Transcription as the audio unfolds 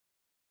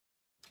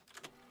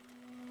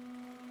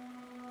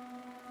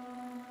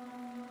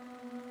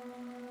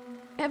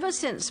Ever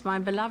since my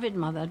beloved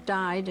mother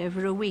died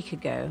over a week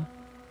ago,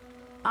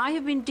 I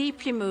have been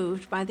deeply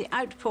moved by the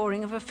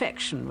outpouring of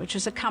affection which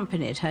has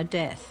accompanied her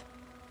death.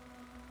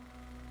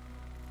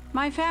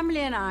 My family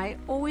and I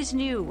always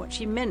knew what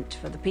she meant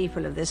for the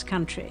people of this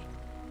country,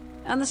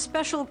 and the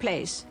special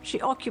place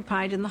she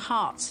occupied in the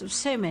hearts of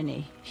so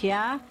many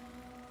here,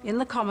 in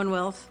the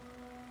Commonwealth,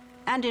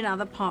 and in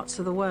other parts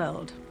of the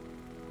world.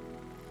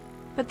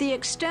 But the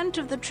extent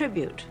of the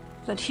tribute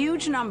that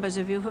huge numbers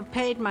of you have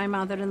paid my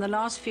mother in the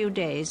last few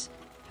days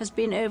has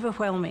been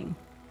overwhelming.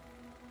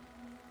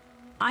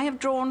 I have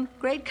drawn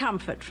great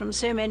comfort from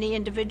so many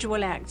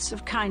individual acts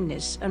of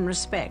kindness and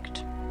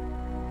respect.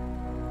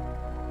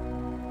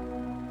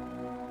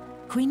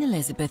 Queen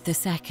Elizabeth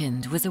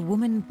II was a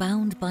woman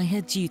bound by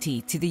her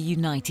duty to the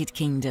United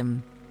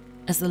Kingdom.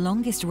 As the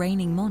longest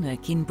reigning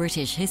monarch in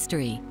British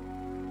history,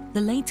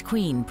 the late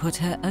Queen put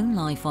her own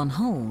life on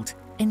hold,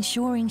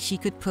 ensuring she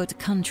could put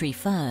country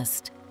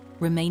first,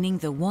 remaining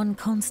the one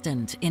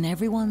constant in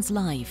everyone's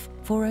life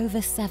for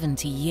over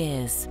 70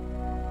 years.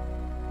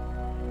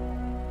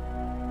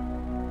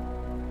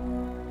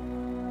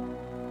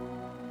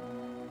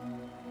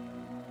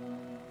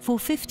 For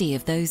 50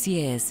 of those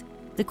years,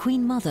 the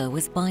Queen Mother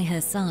was by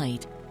her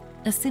side,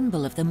 a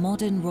symbol of the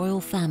modern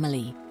royal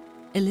family.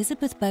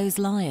 Elizabeth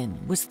Bowes-Lyon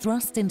was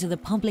thrust into the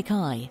public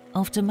eye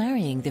after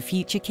marrying the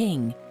future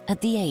king at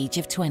the age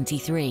of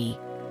 23.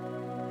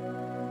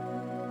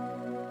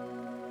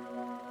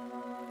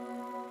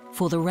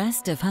 For the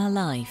rest of her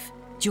life,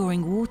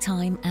 during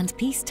wartime and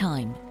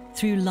peacetime,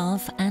 through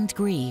love and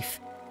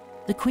grief,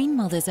 the Queen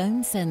Mother's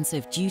own sense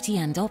of duty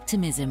and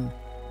optimism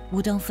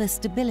would offer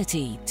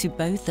stability to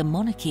both the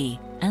monarchy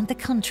and the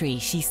country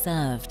she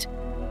served.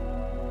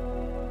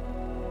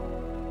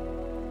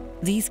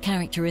 These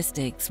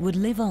characteristics would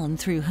live on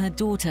through her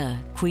daughter,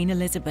 Queen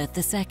Elizabeth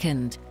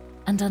II,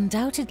 and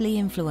undoubtedly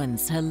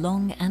influence her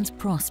long and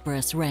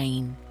prosperous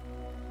reign.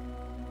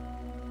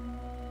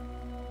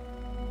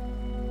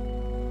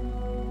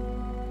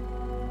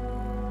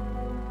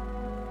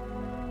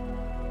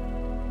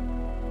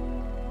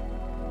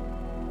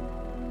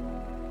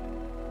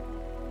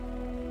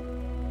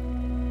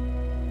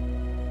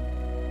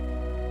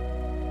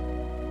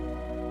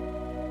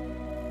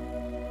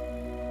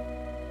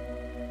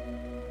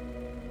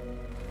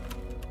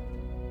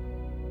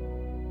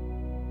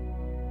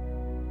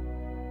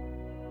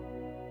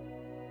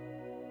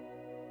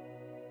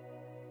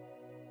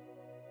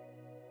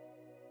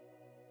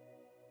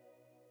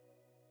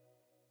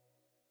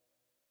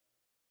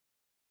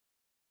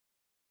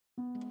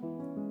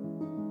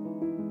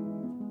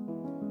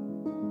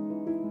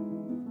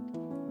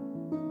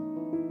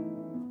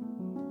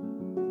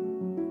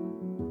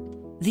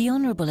 The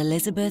Honourable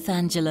Elizabeth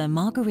Angela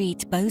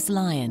Marguerite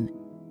Bowes-Lyon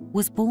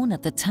was born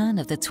at the turn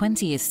of the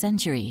 20th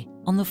century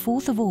on the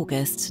 4th of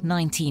August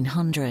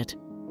 1900.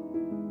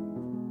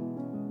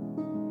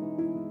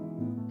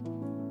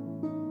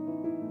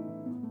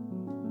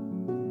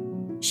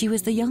 She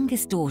was the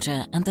youngest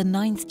daughter and the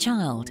 9th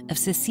child of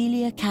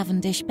Cecilia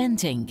Cavendish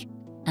Bentinck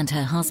and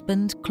her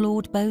husband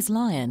Claude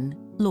Bowes-Lyon,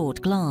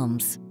 Lord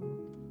Glamis.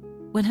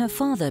 When her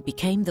father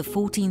became the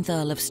 14th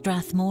Earl of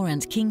Strathmore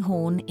and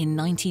Kinghorn in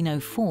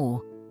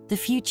 1904, the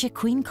future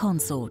Queen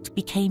Consort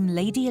became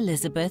Lady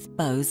Elizabeth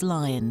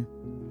Bowes-Lyon.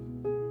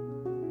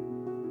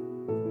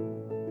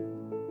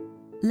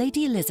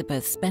 Lady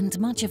Elizabeth spent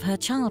much of her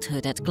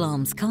childhood at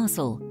Glamis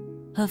Castle,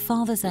 her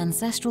father's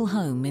ancestral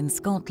home in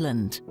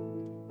Scotland.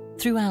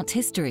 Throughout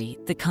history,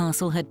 the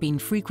castle had been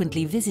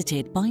frequently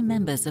visited by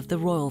members of the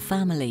royal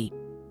family.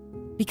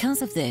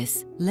 Because of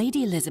this,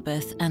 Lady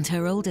Elizabeth and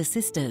her older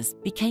sisters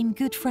became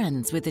good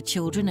friends with the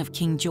children of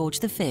King George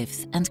V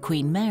and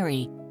Queen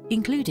Mary,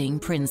 including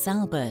Prince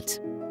Albert.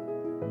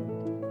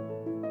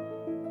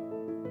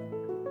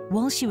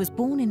 While she was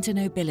born into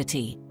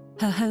nobility,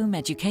 her home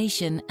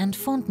education and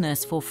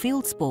fondness for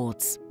field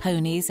sports,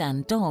 ponies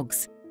and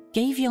dogs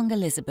gave young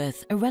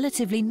Elizabeth a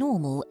relatively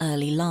normal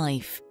early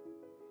life.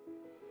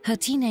 Her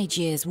teenage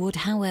years would,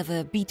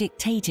 however, be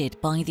dictated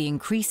by the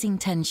increasing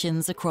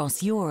tensions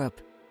across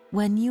Europe,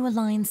 where new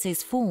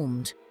alliances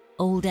formed,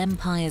 old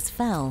empires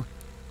fell,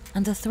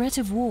 and the threat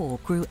of war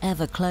grew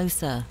ever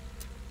closer.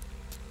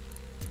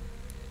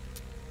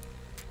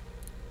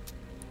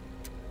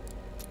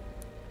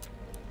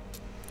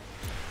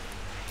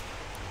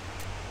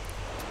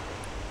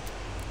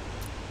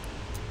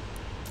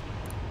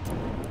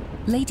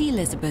 Lady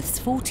Elizabeth's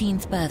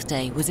 14th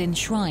birthday was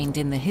enshrined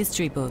in the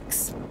history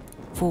books,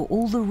 for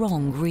all the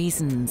wrong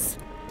reasons.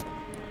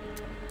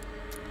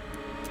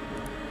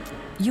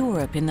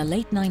 Europe in the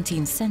late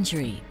 19th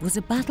century was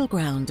a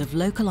battleground of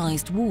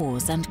localized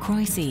wars and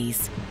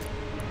crises.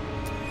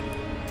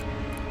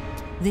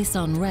 This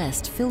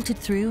unrest filtered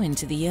through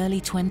into the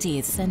early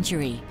 20th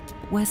century,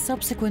 where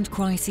subsequent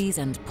crises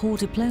and poor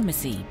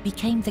diplomacy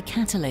became the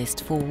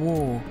catalyst for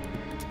war.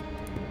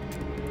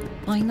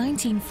 By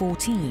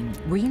 1914,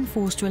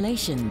 reinforced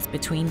relations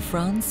between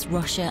France,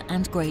 Russia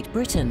and Great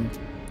Britain,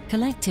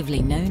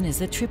 collectively known as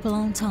the Triple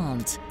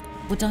Entente,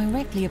 were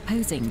directly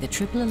opposing the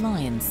Triple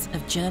Alliance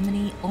of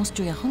Germany,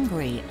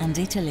 Austria-Hungary and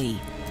Italy.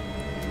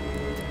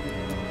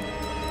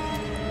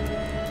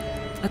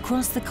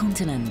 Across the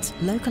continent,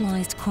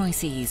 localized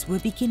crises were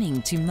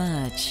beginning to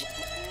merge.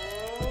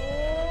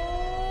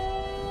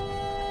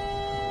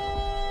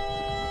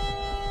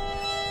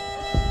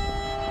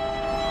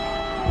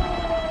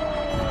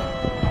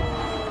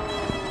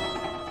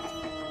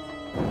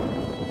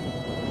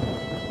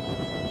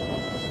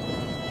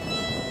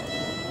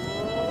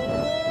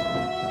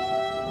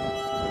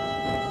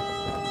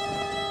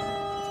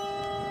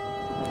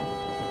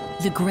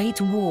 The Great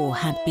War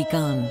had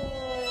begun.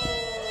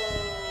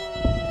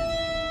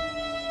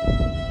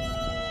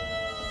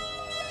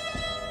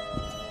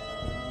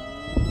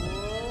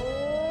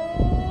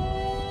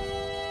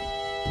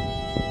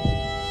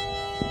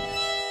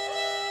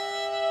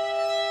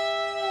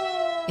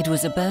 It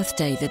was a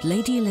birthday that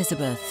Lady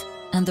Elizabeth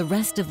and the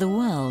rest of the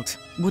world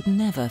would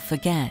never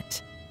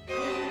forget.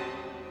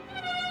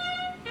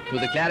 To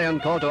the clarion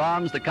call to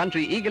arms, the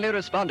country eagerly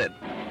responded.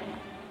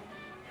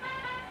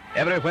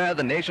 Everywhere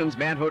the nation's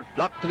manhood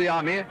flocked to the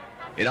army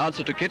in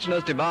answer to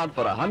Kitchener's demand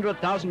for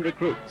 100,000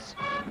 recruits.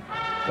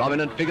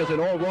 Prominent figures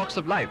in all walks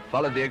of life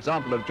followed the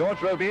example of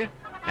George Robey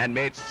and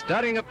made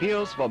stirring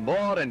appeals for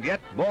more and yet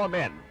more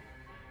men.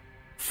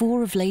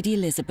 4 of Lady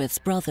Elizabeth's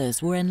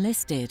brothers were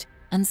enlisted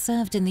and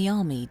served in the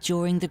army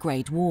during the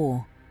Great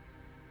War.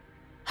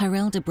 Her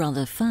elder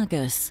brother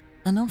Fergus,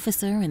 an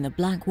officer in the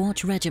Black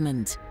Watch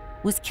Regiment,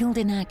 was killed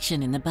in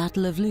action in the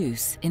Battle of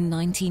Loos in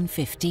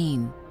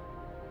 1915.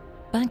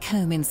 Back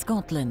home in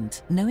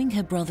Scotland, knowing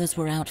her brothers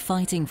were out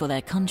fighting for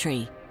their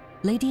country,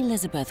 Lady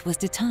Elizabeth was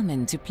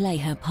determined to play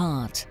her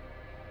part.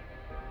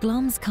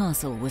 Glamis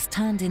Castle was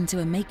turned into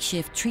a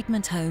makeshift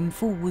treatment home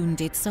for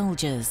wounded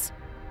soldiers.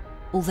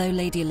 Although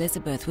Lady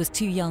Elizabeth was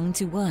too young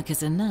to work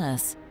as a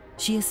nurse,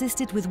 she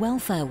assisted with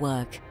welfare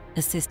work,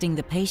 assisting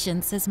the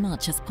patients as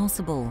much as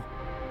possible.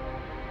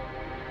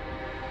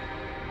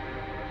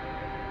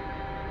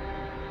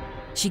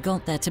 She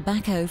got their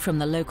tobacco from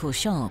the local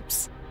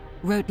shops,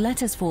 wrote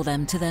letters for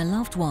them to their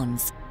loved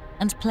ones,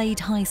 and played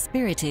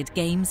high-spirited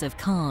games of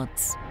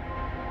cards.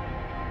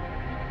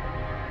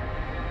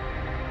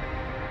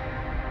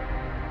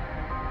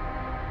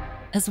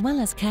 As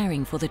well as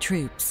caring for the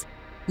troops,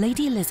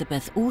 Lady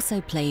Elizabeth also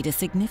played a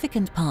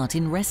significant part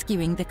in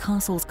rescuing the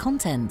castle's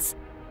contents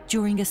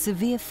during a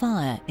severe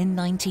fire in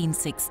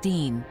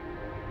 1916.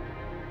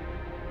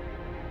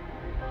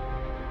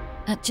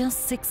 At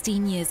just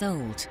 16 years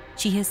old,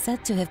 she is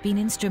said to have been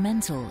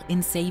instrumental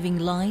in saving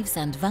lives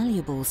and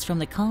valuables from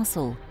the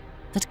castle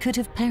that could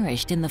have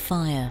perished in the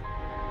fire.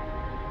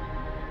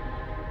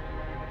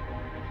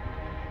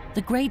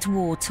 The Great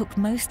War took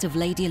most of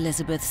Lady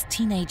Elizabeth's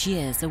teenage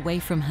years away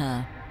from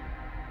her.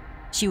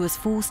 She was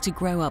forced to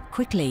grow up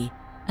quickly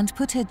and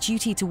put her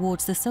duty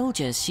towards the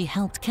soldiers she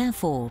helped care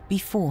for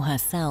before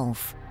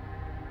herself.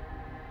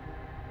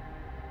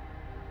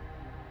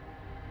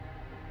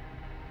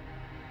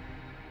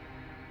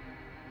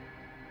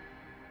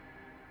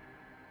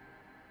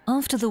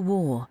 After the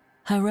war,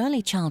 her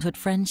early childhood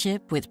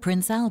friendship with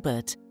Prince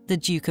Albert, the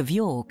Duke of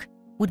York,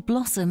 would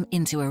blossom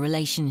into a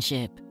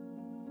relationship.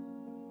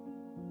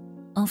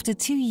 After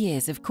 2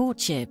 years of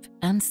courtship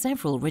and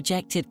several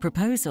rejected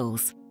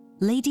proposals,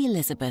 Lady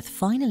Elizabeth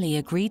finally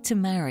agreed to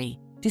marry,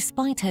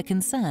 despite her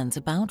concerns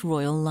about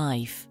royal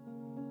life.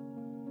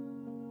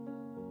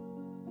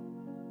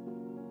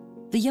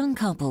 The young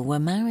couple were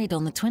married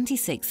on the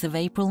 26th of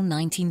April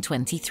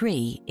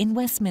 1923 in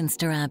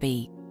Westminster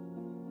Abbey.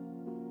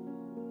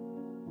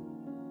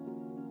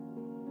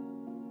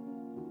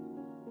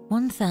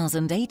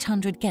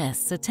 "1,800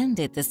 guests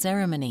attended the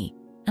ceremony,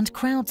 and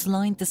crowds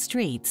lined the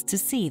streets to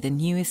see the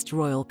newest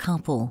royal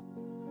couple.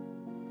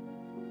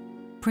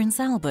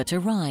 Prince Albert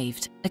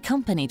arrived,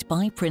 accompanied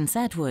by Prince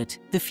Edward,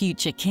 the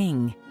future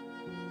king.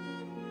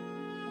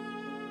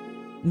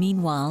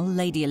 Meanwhile,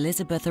 Lady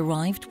Elizabeth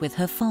arrived with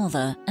her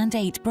father and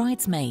 8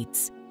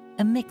 bridesmaids,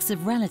 a mix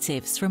of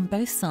relatives from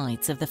both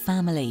sides of the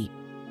family.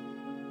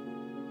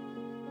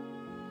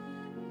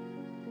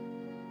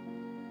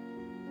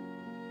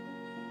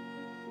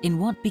 In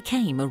what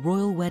became a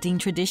royal wedding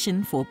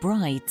tradition for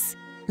brides,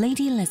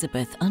 Lady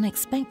Elizabeth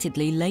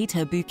unexpectedly laid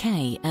her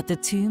bouquet at the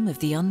tomb of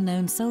the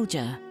unknown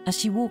soldier as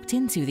she walked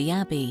into the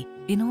abbey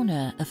in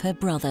honor of her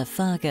brother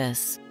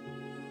Fergus.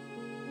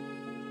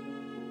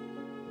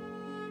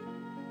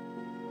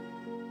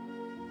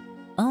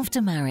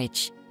 After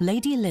marriage,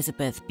 Lady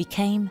Elizabeth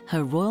became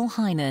Her Royal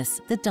Highness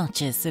the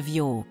Duchess of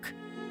York.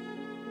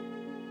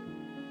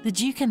 The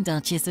Duke and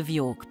Duchess of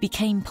York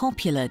became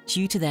popular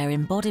due to their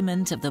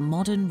embodiment of the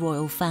modern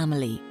royal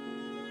family.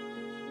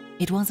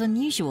 It was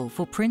unusual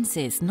for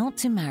princes not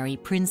to marry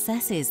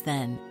princesses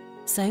then,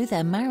 so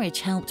their marriage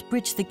helped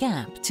bridge the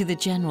gap to the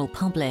general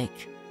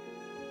public.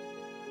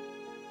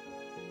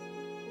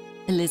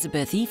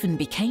 Elizabeth even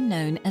became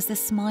known as the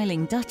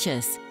Smiling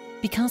Duchess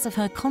because of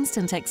her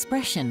constant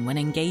expression when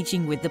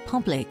engaging with the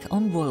public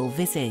on royal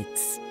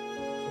visits.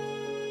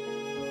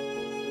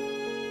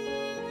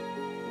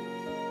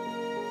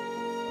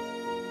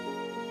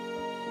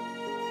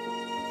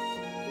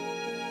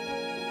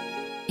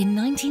 In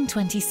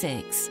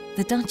 1926,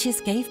 the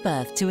Duchess gave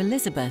birth to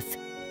Elizabeth,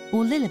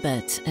 or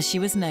Lilibet as she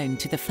was known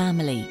to the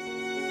family.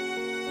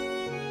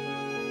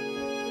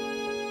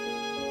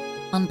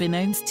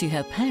 Unbeknownst to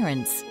her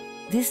parents,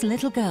 this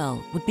little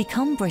girl would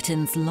become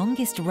Britain's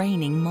longest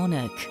reigning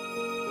monarch.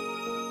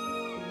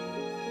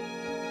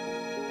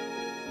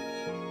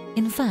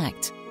 In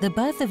fact, the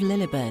birth of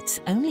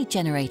Lilibet only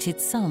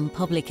generated some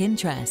public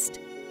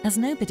interest, as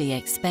nobody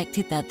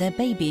expected that their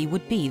baby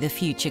would be the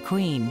future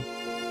queen.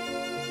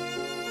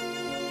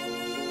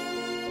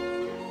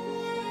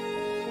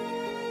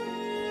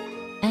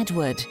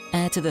 Edward,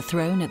 heir to the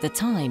throne at the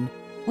time,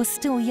 was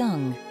still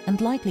young and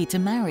likely to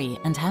marry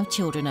and have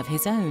children of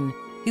his own,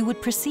 who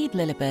would precede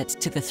Lilibet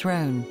to the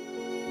throne.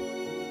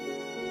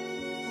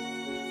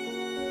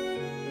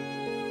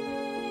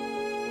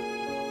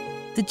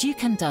 The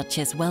Duke and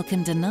Duchess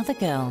welcomed another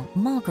girl,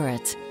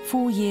 Margaret,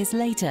 4 years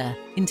later,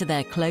 into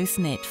their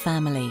close-knit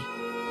family.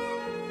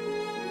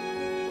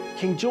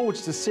 King George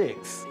VI,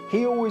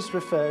 he always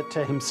referred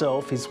to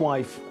himself, his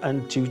wife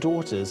and 2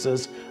 daughters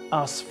as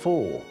us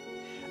 4.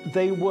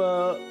 They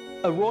were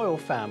a royal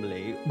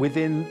family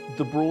within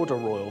the broader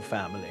royal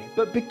family.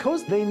 But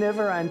because they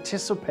never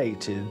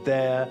anticipated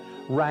their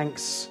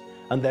ranks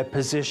and their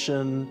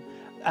position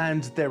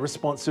and their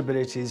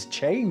responsibilities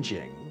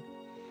changing,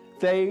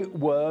 they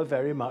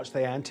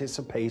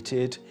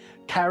anticipated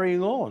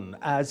carrying on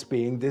as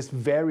being this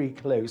very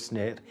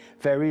close-knit,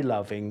 very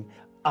loving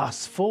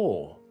us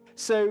 4.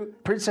 So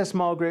Princess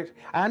Margaret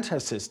and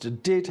her sister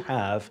did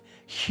have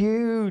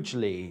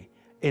hugely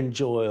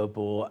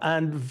enjoyable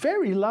and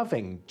very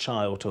loving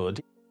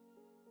childhood.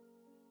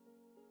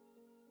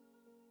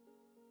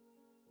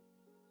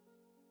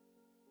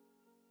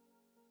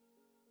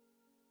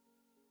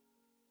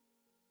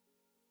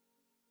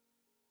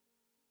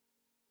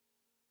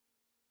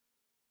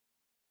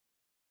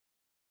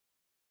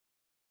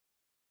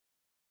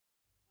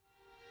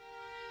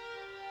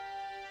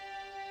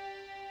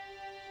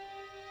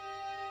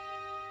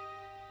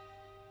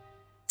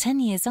 Ten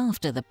years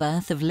after the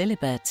birth of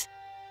Lilibet,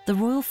 the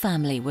royal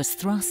family was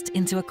thrust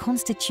into a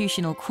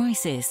constitutional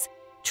crisis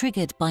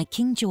triggered by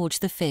King George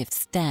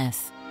V's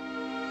death.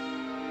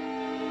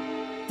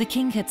 The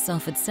king had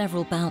suffered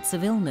several bouts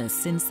of illness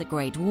since the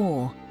Great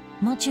War,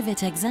 much of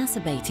it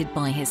exacerbated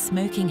by his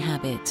smoking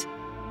habit.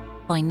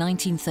 By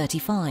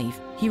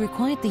 1935, he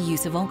required the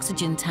use of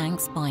oxygen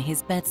tanks by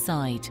his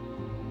bedside.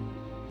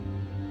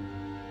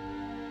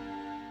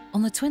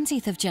 On the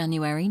 20th of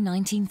January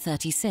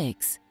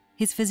 1936,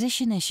 his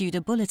physician issued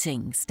a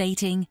bulletin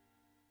stating,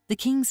 "The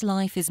king's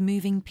life is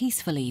moving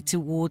peacefully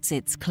towards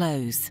its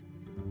close."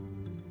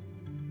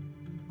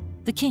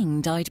 The king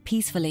died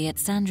peacefully at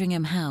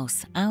Sandringham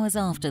House hours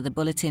after the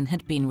bulletin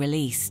had been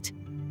released.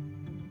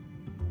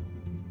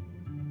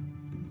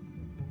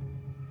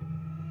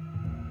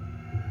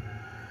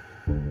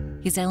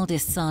 His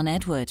eldest son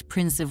Edward,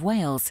 Prince of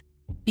Wales,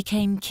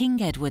 became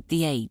King Edward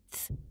VIII.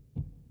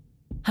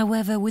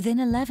 However, within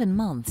 11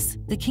 months,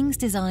 the king's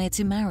desire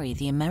to marry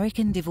the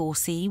American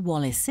divorcee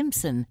Wallis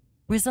Simpson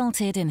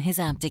resulted in his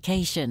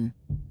abdication.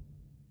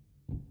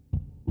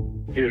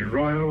 His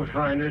Royal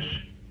Highness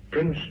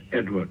Prince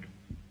Edward.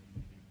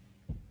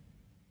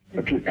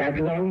 At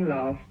long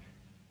last,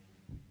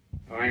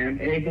 I am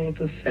able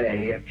to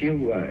say a few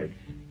words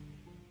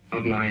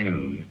of my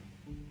own.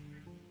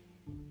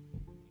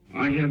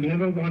 I have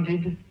never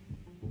wanted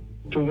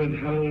to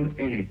withhold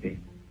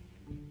anything,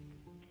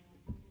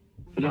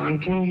 but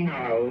until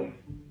now,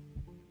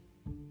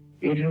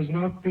 it has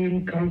not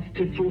been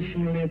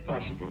constitutionally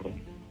possible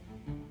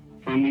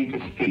for me to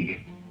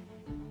speak.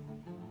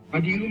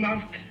 But you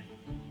must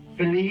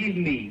believe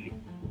me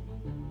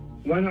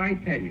when I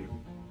tell you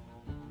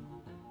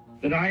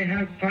that I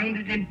have found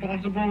it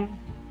impossible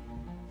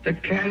to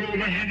carry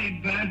the heavy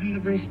burden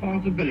of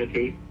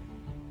responsibility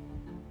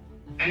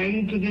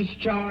and to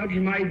discharge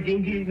my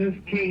duties as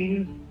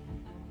king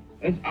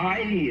as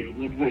I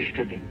would wish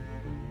to do,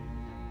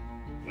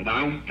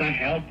 without the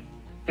help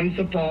and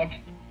support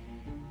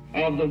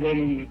of the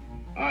woman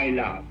I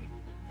love.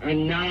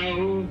 And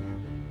now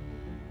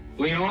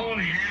we all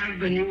have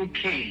the new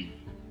king.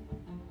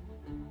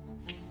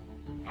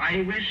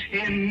 I wish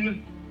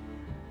him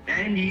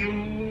and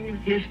you,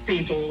 his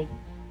people,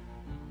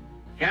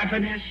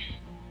 happiness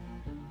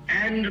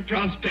and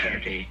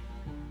prosperity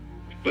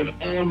with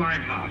all my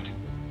heart.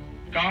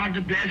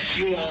 God bless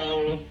you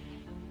all.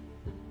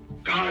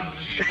 God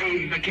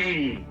save the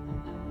king.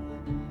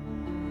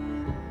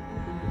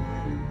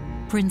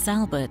 Prince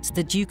Albert,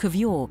 the Duke of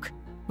York,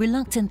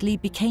 reluctantly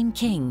became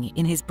king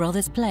in his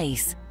brother's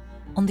place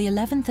on the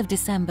 11th of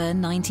December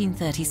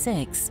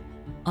 1936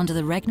 under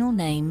the regnal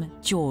name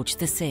George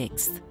VI.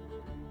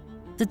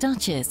 The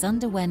Duchess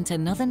underwent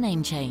another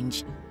name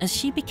change as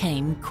she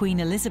became Queen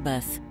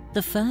Elizabeth,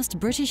 the first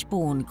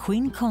British-born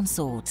Queen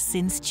Consort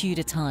since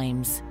Tudor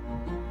times.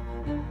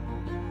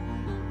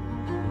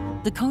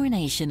 The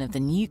coronation of the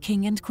new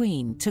King and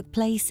Queen took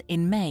place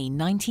in May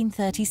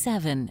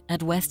 1937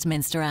 at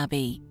Westminster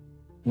Abbey.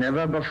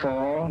 Never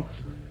before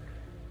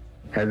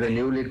had the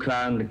newly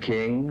crowned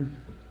king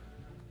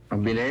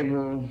have been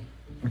able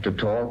to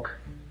talk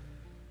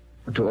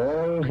to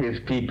all his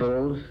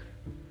peoples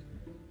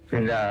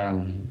in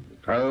their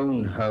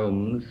own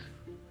homes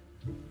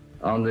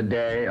on the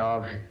day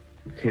of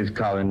his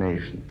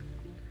coronation.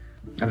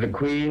 And the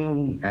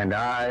Queen and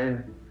I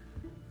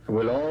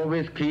will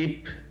always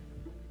keep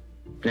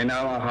in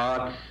our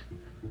hearts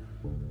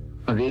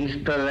the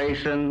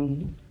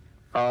inspiration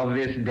of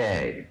this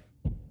day.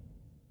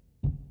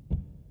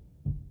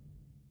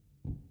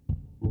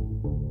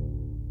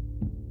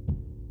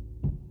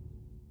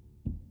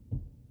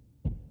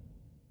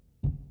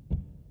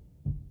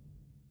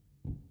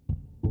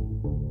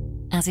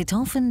 As it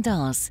often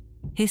does,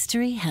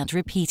 history had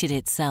repeated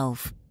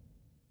itself.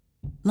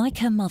 Like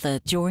her mother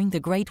during the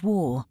Great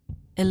War,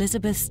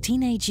 Elizabeth's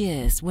teenage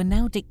years were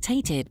now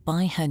dictated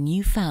by her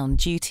newfound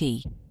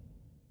duty.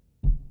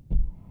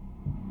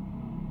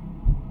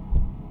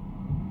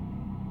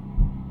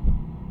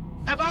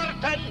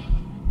 Erwarten,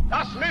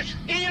 das müsst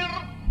ihr,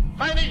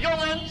 meine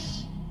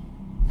Jungens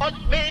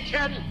und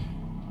Mädchen,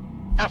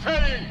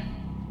 erfüllen.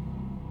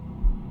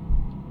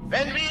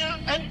 Wenn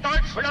wir in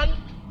Deutschland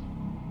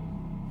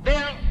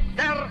der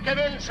Stärke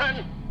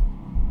wünschen,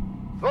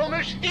 so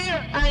müsst ihr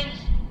eins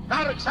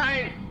stark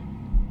sein.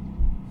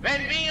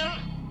 Wenn wir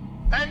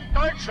in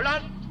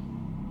Deutschland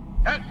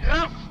der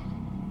Kraft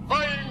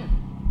wollen,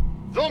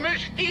 so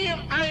müsst ihr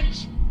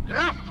eins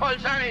kraftvoll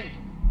sein.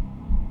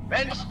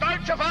 Wenn das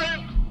deutsche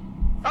Volk,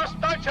 das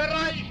Deutsche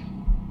Reich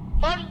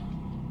und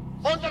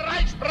unser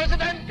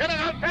Reichspräsident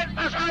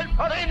Generalfeldmarschall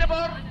von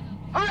Hindenburg,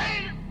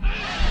 Heil!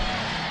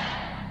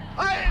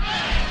 Heil!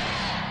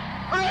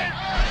 Heil!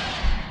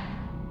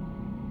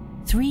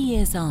 3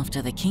 years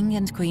after the King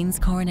and Queen's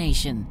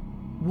coronation,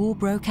 war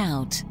broke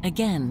out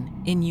again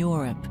in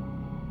Europe.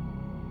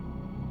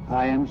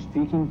 I am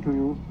speaking to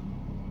you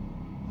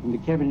in the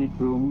Cabinet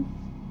Room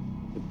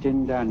at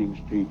 10 Downing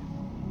Street.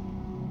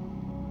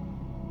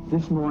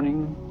 This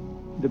morning,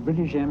 the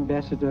British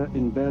ambassador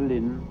in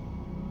Berlin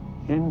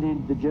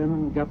handed the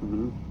German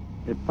government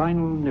a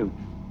final note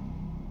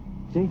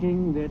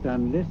stating that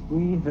unless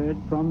we heard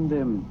from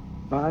them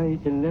by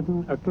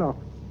 11 o'clock,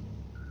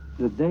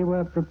 that they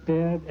were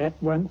prepared at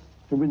once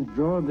to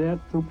withdraw their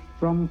troops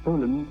from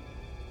Poland,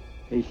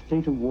 a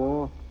state of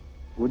war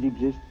would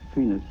exist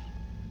between us.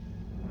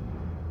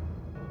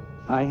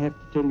 I have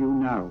to tell you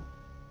now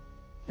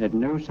that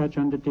no such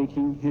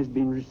undertaking has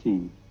been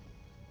received,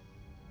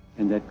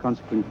 and that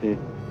consequently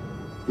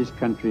this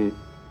country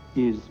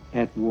is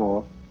at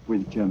war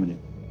with Germany.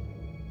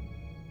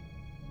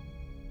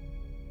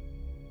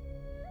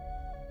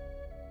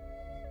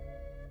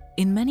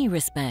 In many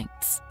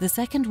respects, the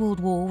Second World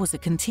War was a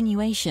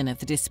continuation of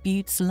the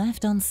disputes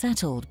left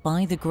unsettled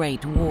by the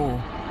Great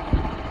War.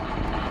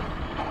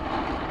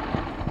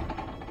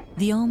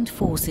 The armed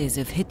forces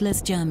of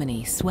Hitler's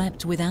Germany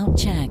swept without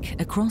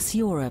check across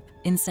Europe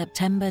in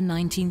September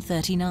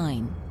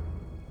 1939.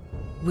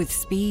 With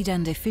speed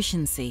and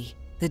efficiency,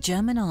 the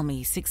German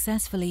army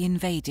successfully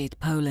invaded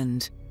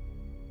Poland.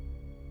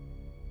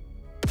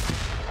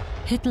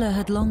 Hitler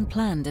had long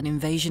planned an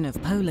invasion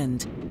of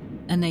Poland,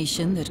 a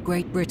nation that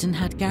Great Britain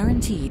had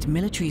guaranteed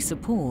military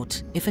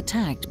support if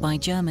attacked by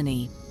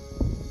Germany.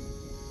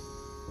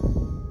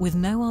 With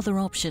no other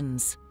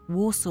options,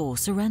 Warsaw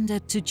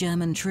surrendered to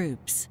German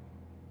troops.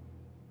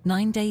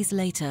 9 days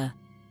later,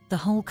 the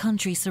whole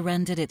country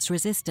surrendered its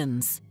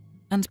resistance,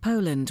 and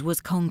Poland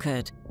was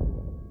conquered.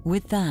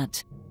 With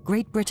that,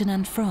 Great Britain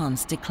and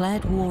France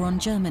declared war on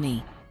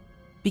Germany,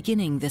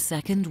 beginning the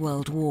Second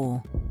World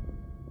War.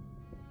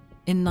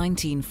 In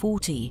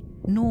 1940,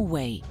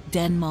 Norway,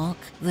 Denmark,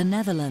 the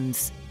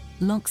Netherlands,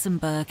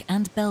 Luxembourg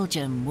and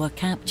Belgium were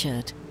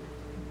captured.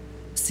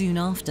 Soon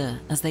after,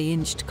 as they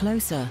inched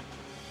closer,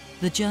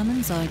 the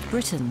Germans eyed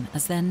Britain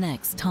as their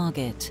next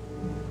target.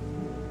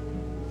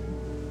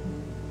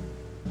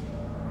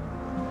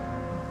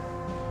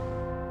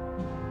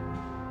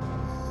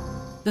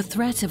 The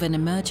threat of an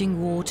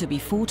emerging war to be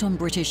fought on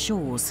British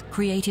shores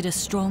created a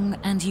strong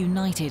and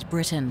united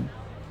Britain.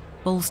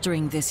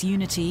 Bolstering this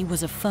unity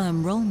was a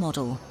firm role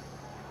model,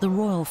 the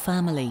royal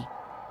family.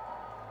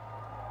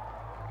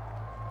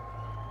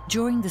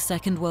 During the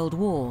Second World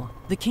War,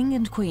 the King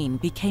and Queen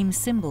became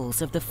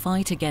symbols of the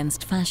fight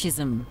against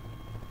fascism.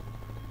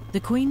 The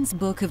Queen's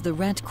Book of the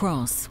Red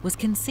Cross was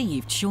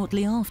conceived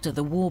shortly after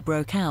the war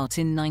broke out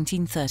in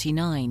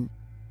 1939.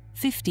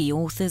 50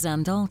 authors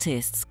and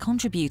artists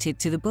contributed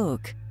to the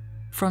book,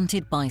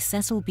 fronted by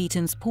Cecil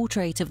Beaton's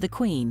portrait of the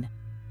Queen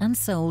and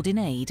sold in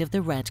aid of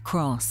the Red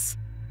Cross.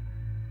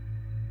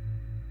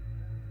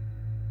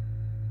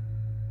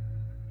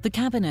 The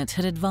cabinet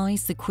had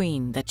advised the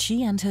Queen that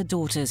she and her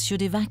daughters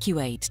should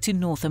evacuate to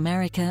North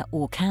America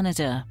or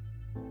Canada.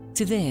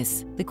 To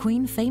this, the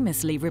Queen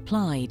famously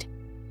replied,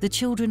 "The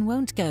children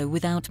won't go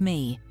without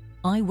me,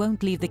 I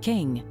won't leave the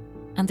King,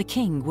 and the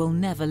King will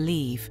never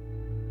leave."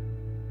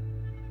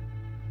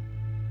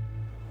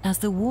 As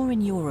the war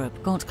in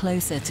Europe got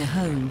closer to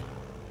home,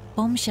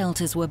 bomb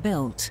shelters were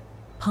built,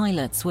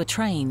 pilots were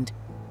trained,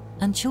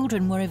 and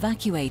children were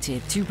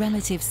evacuated to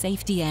relative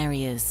safety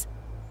areas.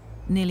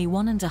 nearly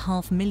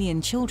 1.5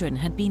 million children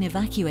had been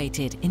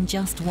evacuated in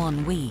just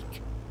 1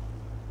 week.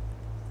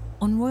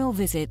 On royal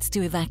visits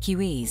to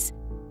evacuees,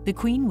 the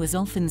Queen was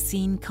often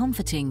seen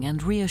comforting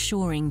and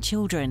reassuring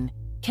children,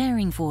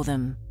 caring for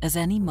them as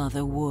any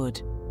mother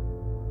would.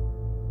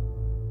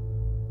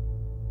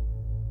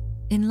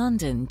 In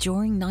London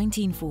during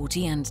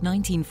 1940 and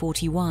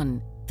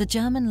 1941, the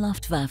German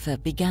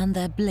Luftwaffe began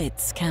their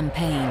Blitz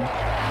campaign.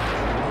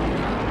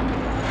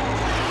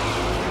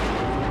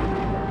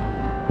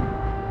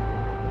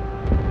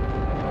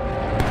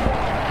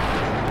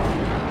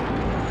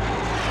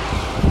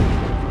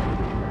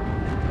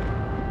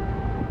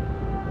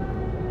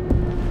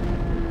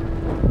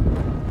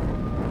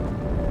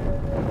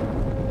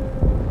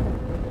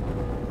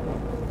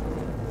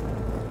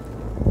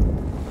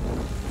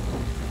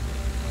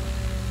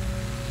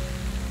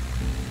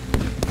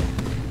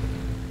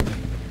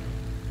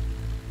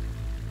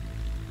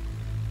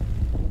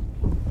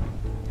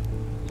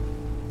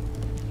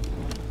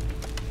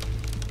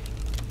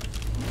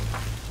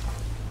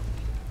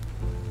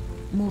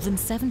 More than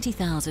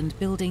 70,000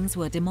 buildings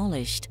were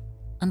demolished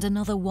and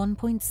another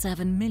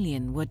 1.7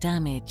 million were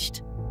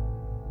damaged.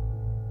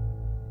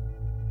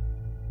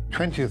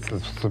 20th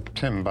of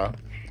September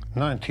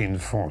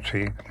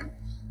 1940.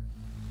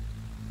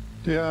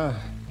 Dear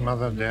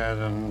Mother, Dad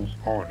and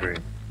Audrey,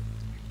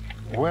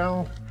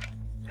 well,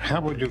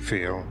 how would you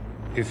feel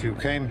if you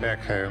came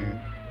back home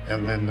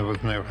and then there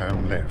was no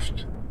home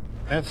left?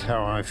 That's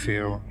how I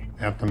feel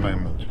at the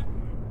moment.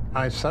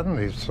 I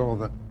suddenly saw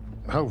the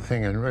whole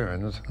thing in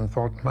ruins and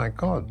thought, my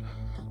God,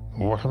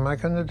 what am I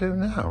going to do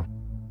now?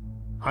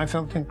 I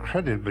felt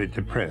incredibly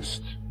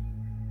depressed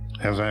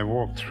as I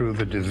walked through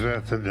the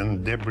deserted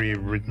and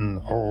debris-ridden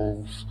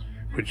halls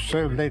which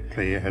so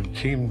lately had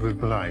teemed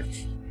with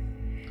life.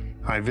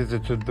 I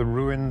visited the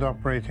ruined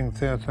operating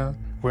theatre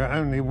where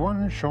only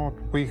 1 short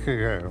week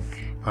ago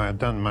I had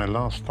done my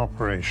last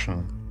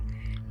operation.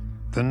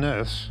 The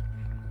nurse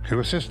who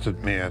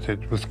assisted me at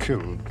it was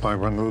killed by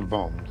one of the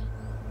bombs.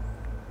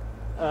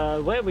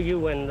 Where were you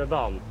when the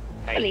bomb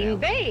came Well, in down?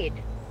 bed.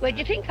 Where do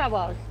you think I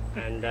was?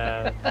 And,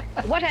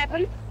 What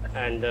happened?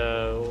 and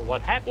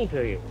what happened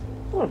to you?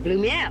 Well, it blew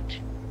me out.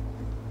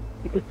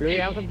 Blew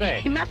you out of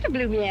bed? He must have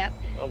blew me out.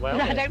 Oh, well,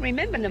 But I don't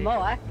remember no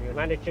more. You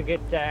managed to get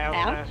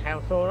out of the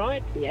house all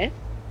right? Yes.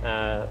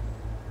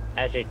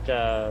 Has it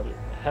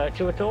hurt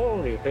you at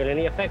all? Do you feel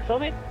any effects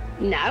of it?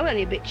 No,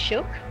 only a bit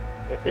shook.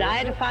 But I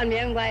had to find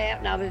my own way out,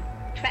 and I was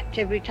trapped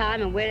every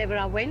time and wherever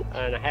I went.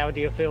 And how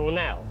do you feel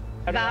now?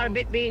 Bar a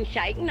bit being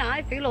shaken,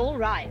 I feel all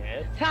right.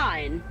 Yes.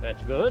 Fine.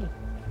 That's good.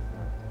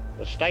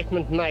 The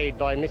statement made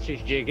by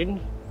Mrs. Jiggins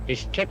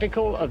is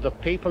typical of the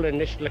people in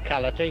this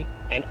locality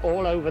and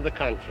all over the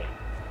country.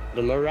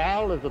 The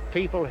morale of the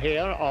people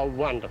here are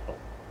wonderful.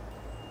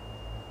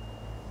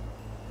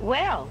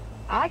 Well,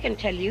 I can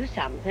tell you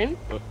something.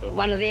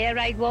 One of the air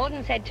raid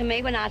wardens said to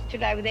me when I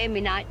stood over there in my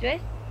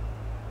nightdress,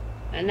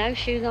 and no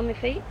shoes on my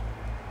feet.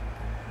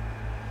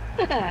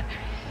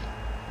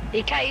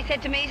 He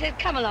said to me, he said,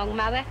 come along,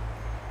 Mother.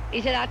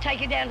 He said, I'll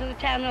take you down to the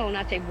town hall. And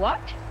I said, what?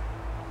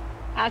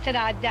 I said,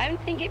 I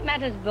don't think it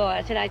matters, boy.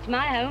 I said, it's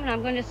my home and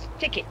I'm going to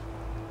stick it.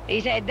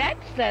 He said,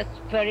 that's the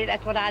spirit,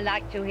 that's what I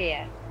like to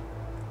hear.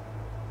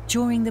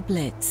 During the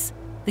Blitz,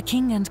 the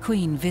King and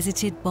Queen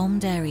visited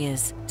bombed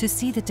areas to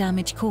see the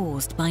damage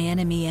caused by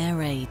enemy air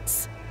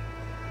raids.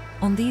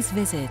 On these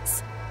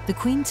visits, the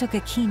Queen took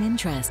a keen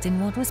interest in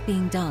what was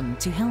being done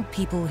to help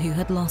people who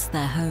had lost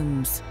their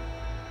homes.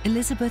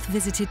 Elizabeth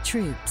visited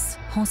troops,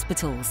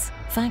 hospitals,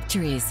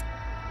 factories,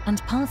 and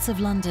parts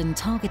of London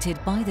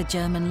targeted by the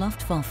German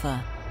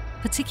Luftwaffe,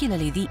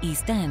 particularly the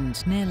East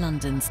End near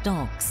London's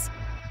docks.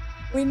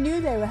 We knew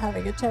they were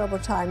having a terrible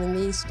time in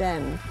the East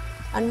End,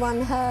 and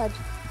one heard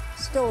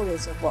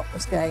stories of what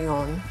was going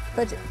on,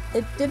 but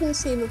it didn't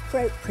seem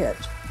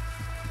appropriate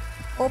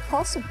or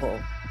possible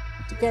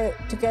to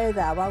go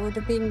there.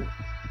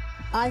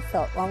 I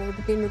felt one would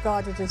have been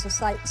regarded as a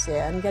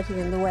sightseer and getting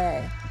in the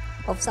way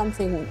of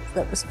something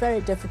that was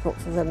very difficult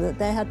for them that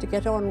they had to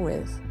get on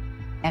with.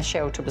 Our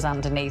shelter was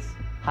underneath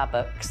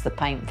Hubbock's, the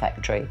paint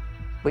factory,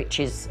 which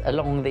is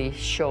along the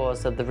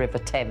shores of the River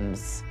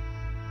Thames.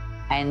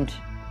 And,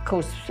 of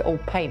course, all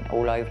paint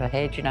all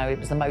overhead, you know, it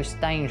was the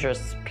most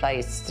dangerous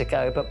place to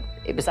go, but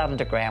it was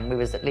underground. We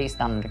was at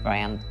least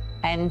underground.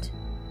 And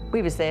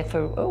we was there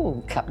for,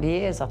 a couple of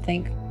years, I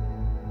think.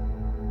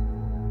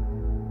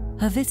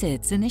 Her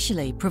visits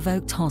initially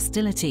provoked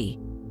hostility.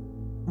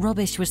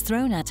 Rubbish was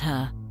thrown at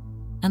her,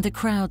 and the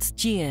crowds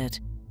jeered,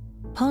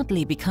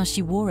 partly because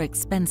she wore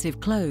expensive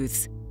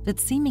clothes that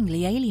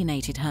seemingly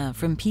alienated her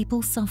from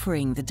people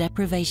suffering the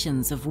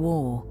deprivations of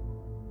war.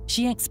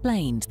 She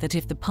explained that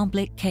if the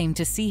public came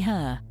to see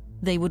her,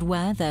 they would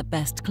wear their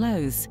best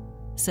clothes,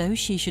 so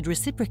she should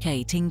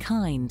reciprocate in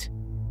kind.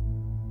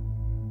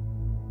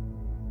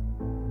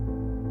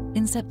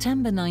 In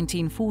September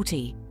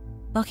 1940,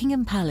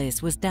 Buckingham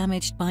Palace was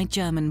damaged by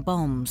German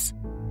bombs.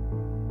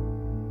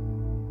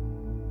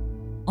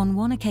 On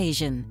one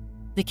occasion,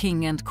 the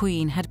King and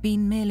Queen had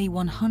been merely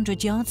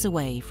 100 yards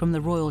away from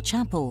the Royal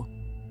Chapel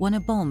when a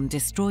bomb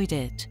destroyed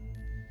it.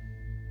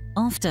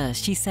 After,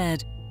 she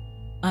said,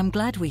 "I'm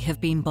glad we have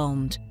been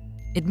bombed.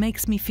 It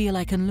makes me feel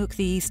I can look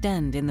the East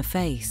End in the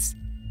face."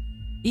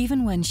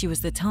 Even when she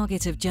was the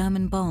target of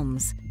German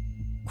bombs,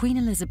 Queen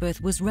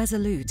Elizabeth was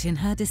resolute in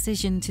her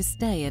decision to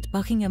stay at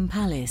Buckingham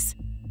Palace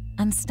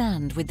and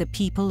stand with the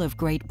people of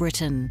Great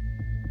Britain.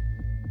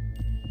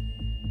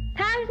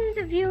 Thousands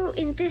of you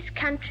in this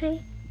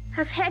country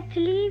have had to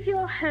leave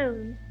your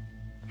home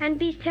and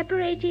be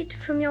separated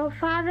from your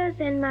fathers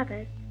and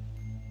mothers.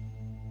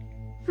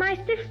 My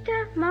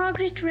sister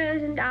Margaret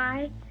Rose and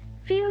I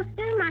feel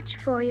so much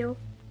for you,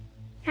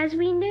 as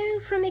we know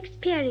from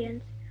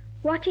experience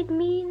what it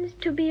means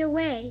to be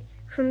away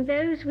from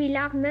those we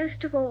love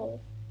most of all.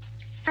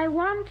 I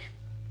want,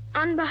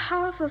 on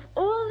behalf of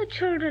all the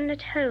children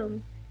at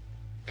home,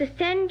 to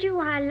send you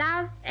our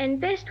love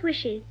and best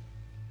wishes,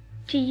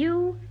 to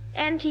you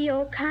and to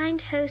your kind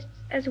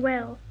hosts as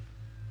well.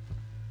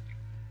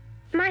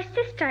 My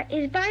sister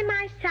is by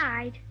my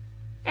side,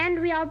 and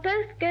we are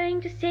both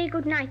going to say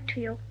good night to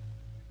you.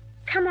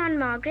 Come on,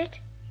 Margaret.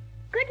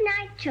 Good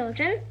night,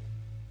 children.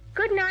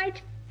 Good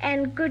night,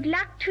 and good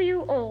luck to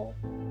you all.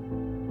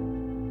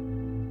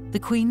 The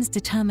Queen's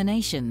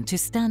determination to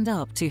stand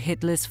up to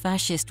Hitler's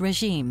fascist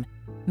regime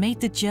made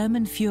the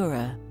German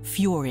Führer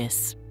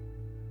furious.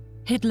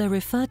 Hitler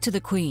referred to the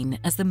Queen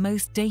as the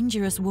most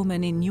dangerous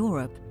woman in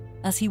Europe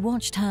as he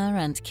watched her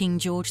and King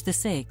George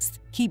VI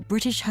keep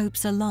British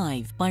hopes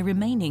alive by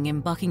remaining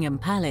in Buckingham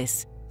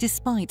Palace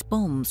despite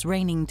bombs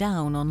raining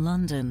down on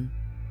London.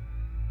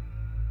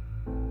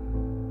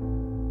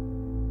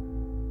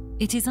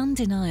 It is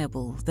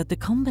undeniable that the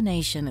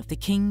combination of the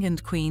King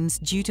and Queen's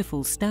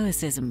dutiful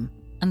stoicism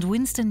and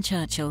Winston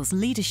Churchill's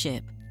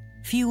leadership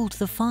fueled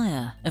the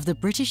fire of the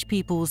British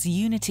people's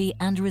unity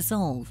and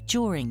resolve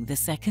during the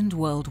Second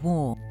World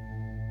War.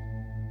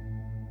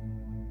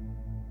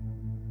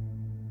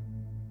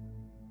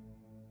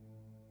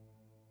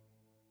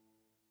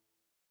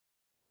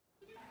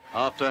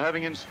 After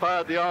having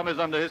inspired the armies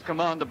under his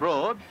command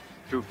abroad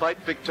to fight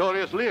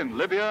victoriously in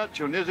Libya,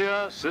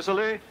 Tunisia,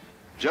 Sicily,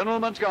 General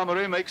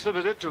Montgomery makes a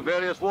visit to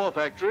various war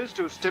factories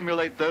to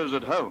stimulate those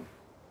at home.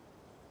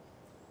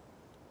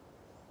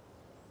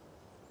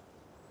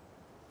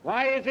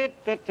 Why is it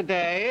that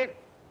today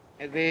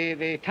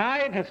the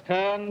tide has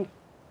turned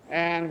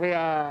and we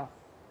are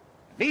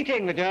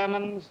beating the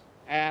Germans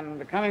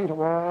and coming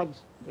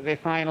towards the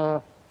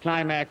final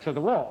climax of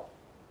the war?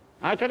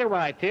 I'll tell you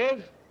why it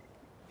is.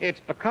 It's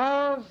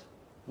because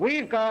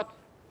we've got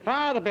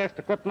far the best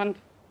equipment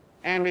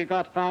and we've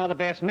got far the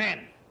best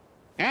men.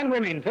 And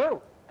women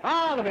too.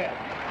 Far the best.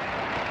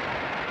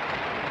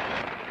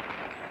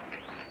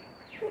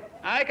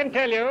 I can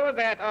tell you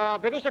that our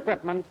British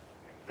equipment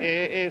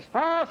is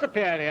far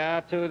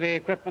superior to the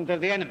equipment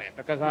of the enemy,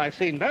 because I've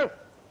seen both.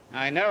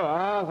 I know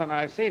ours and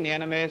I've seen the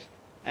enemy's,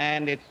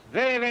 and it's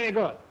very, very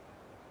good.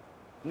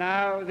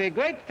 Now, the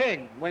great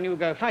thing when you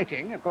go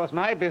fighting, of course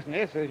my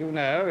business, as you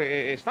know,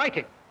 is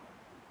fighting.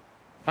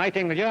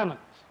 Fighting the Germans.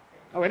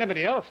 Oh,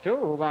 anybody else too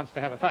who wants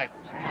to have a fight.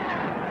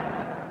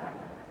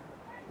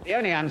 The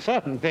only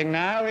uncertain thing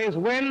now is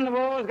when the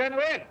war is going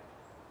to end.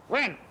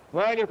 When?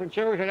 Well, you can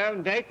choose your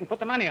own date and put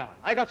the money on.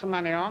 I got some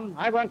money on.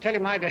 I won't tell you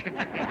my date.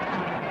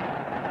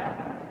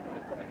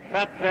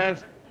 But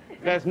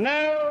there's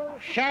no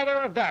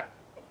shadow of doubt,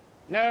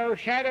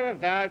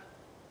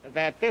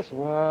 that this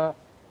war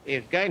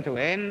is going to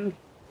end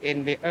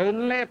in the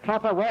only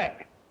proper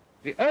way,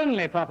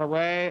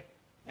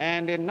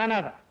 and in none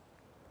other.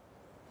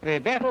 The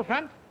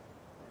battlefront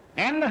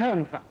and the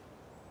home front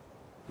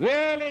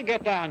really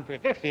get down to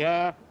it. This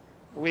year,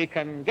 we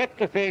can get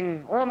the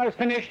thing almost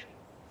finished.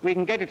 We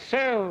can get it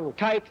so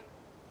tight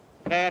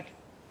that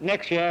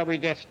next year we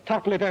just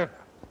topple it over.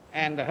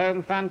 And the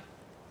home front,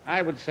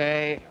 I would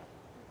say,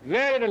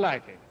 very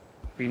delighted.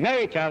 We know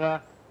each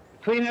other.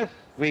 Between us,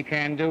 we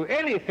can do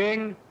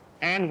anything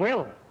and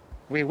will.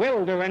 We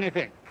will do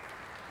anything.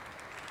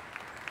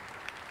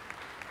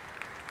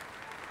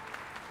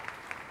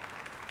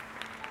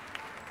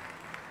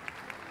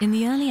 In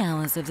the early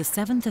hours of the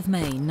 7th of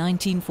May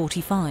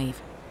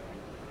 1945,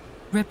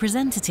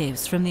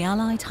 representatives from the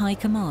Allied High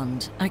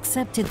Command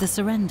accepted the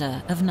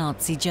surrender of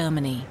Nazi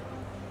Germany.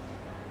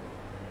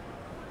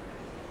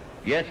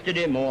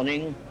 Yesterday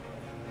morning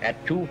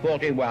at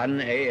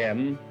 2:41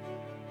 a.m.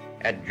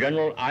 at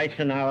General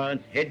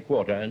Eisenhower's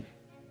headquarters,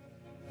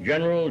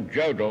 General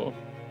Jodl,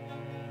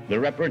 the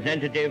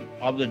representative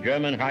of the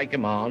German High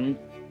Command,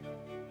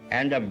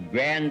 and of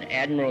Grand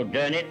Admiral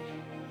Dönitz,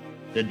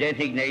 the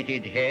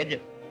designated head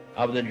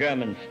of the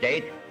German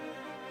state,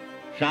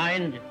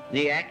 signed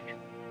the act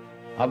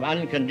of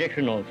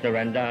unconditional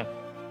surrender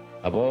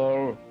of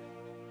all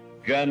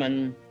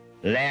German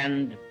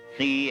land,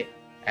 sea,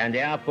 and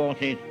air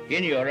forces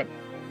in Europe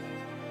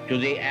to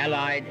the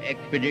Allied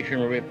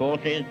expeditionary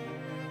forces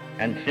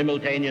and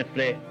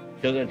simultaneously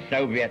to the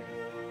Soviet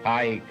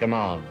High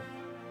Command.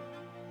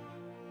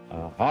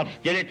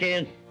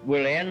 Hostilities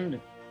will end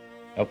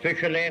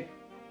officially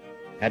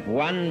at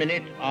 1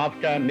 minute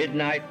after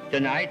midnight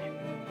tonight,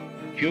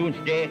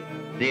 Tuesday,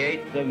 the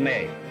 8th of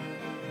May.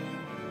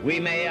 we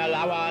may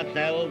allow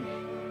ourselves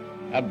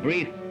a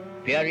brief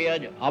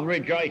period of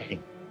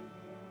rejoicing.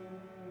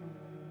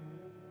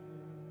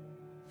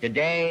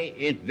 Today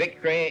is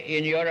Victory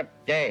in Europe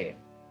Day.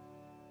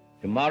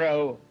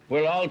 Tomorrow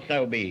will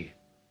also be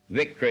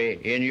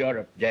Victory in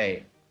Europe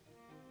Day.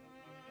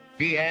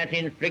 She has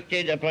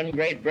inflicted upon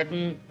Great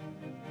Britain,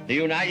 the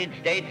United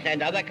States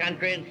and other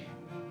countries,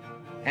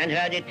 and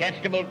her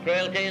detestable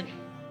cruelties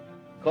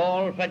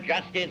call for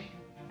justice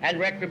and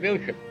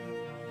retribution.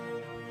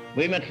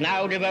 We must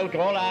now devote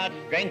all our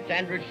strength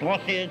and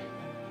resources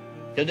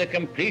to the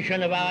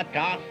completion of our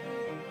tasks,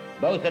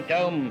 both at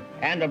home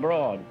and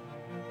abroad.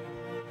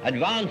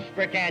 Advance,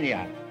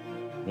 Britannia!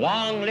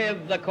 Long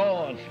live the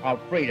cause of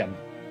freedom!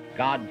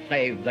 God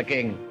save the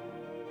King!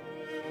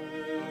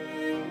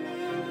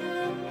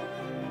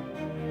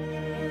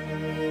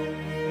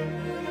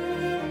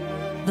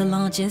 The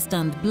largest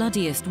and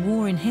bloodiest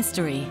war in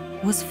history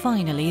was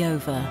finally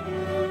over.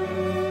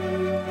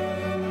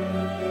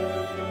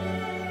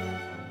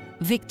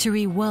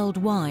 Victory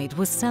worldwide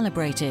was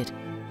celebrated,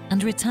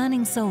 and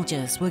returning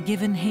soldiers were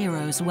given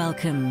heroes'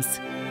 welcomes.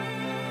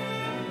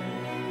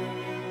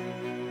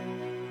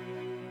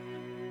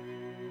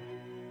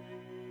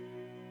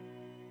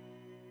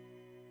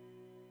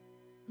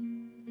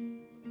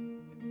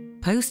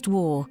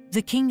 Post-war,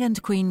 the King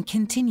and Queen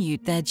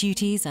continued their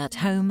duties at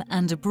home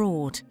and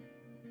abroad.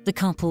 The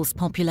couple's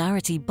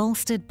popularity,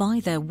 bolstered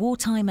by their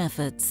wartime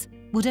efforts,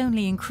 would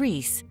only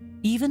increase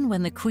even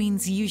when the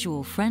Queen's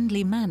usual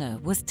friendly manner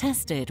was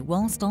tested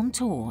whilst on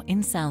tour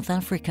in South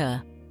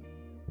Africa.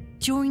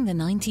 During the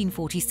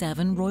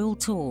 1947 royal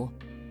tour,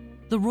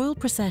 the royal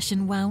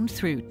procession wound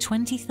through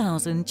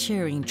 20,000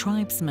 cheering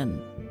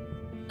tribesmen.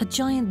 A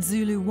giant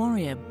Zulu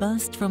warrior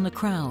burst from the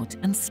crowd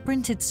and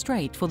sprinted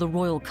straight for the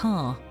royal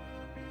car.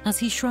 As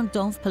he shrugged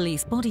off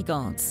police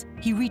bodyguards,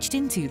 he reached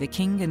into the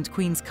King and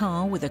Queen's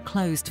car with a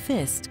closed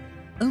fist,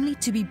 only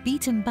to be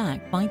beaten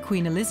back by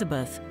Queen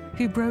Elizabeth,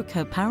 who broke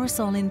her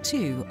parasol in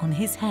two on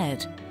his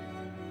head.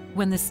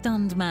 When the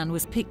stunned man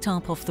was picked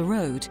up off the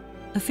road,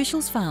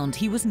 officials found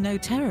he was no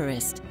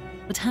terrorist,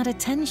 but had a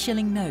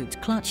 10-shilling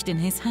note clutched in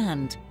his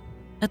hand,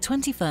 a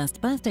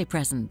 21st birthday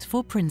present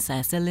for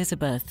Princess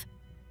Elizabeth.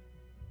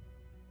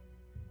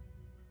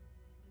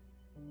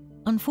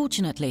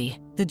 Unfortunately,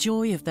 the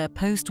joy of their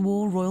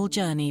post-war royal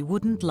journey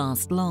wouldn't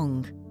last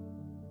long.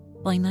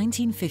 By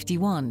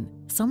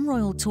 1951, some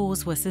royal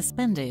tours were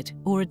suspended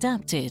or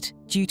adapted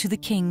due to the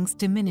King's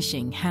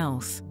diminishing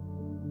health.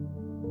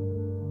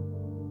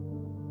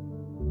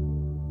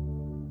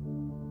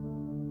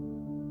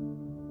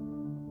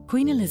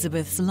 Queen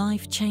Elizabeth's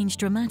life changed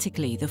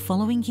dramatically the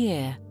following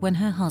year when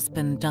her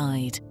husband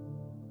died.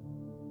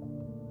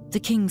 The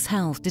King's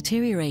health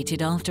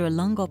deteriorated after a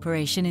lung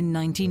operation in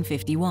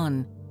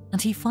 1951,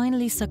 and he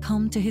finally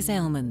succumbed to his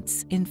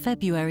ailments in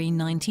February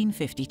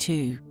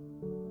 1952.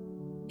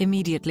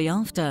 Immediately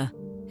after,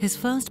 his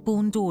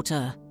firstborn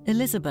daughter,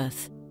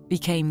 Elizabeth,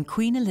 became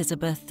Queen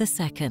Elizabeth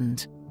II.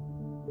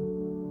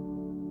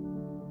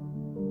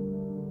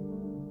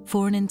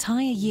 For an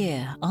entire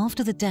year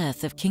after the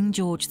death of King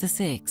George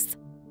VI,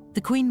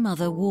 the Queen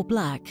Mother wore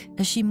black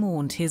as she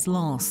mourned his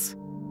loss.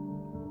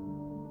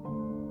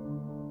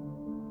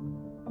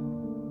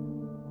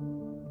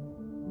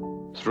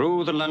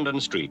 Through the London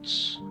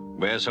streets,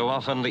 where so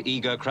often the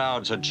eager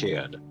crowds had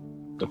cheered,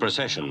 the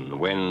procession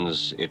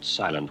wends its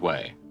silent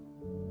way.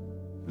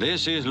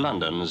 This is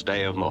London's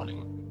day of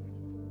mourning.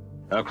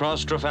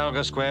 Across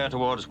Trafalgar Square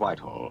towards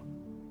Whitehall.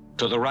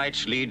 To the right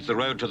leads the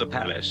road to the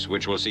palace,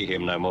 which will see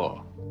him no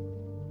more.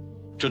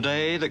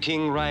 Today, the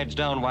King rides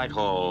down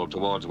Whitehall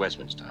towards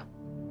Westminster.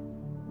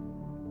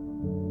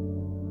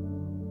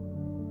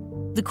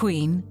 The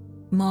Queen,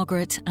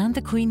 Margaret, and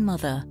the Queen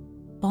Mother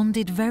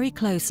bonded very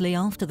closely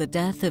after the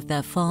death of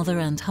their father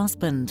and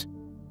husband.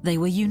 They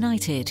were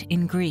united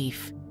in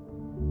grief.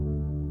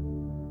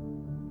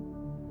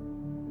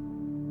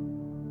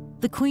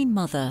 The Queen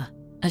Mother,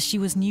 as she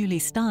was newly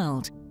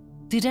styled,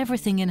 did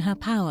everything in her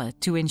power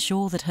to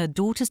ensure that her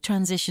daughter's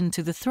transition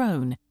to the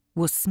throne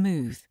was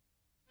smooth.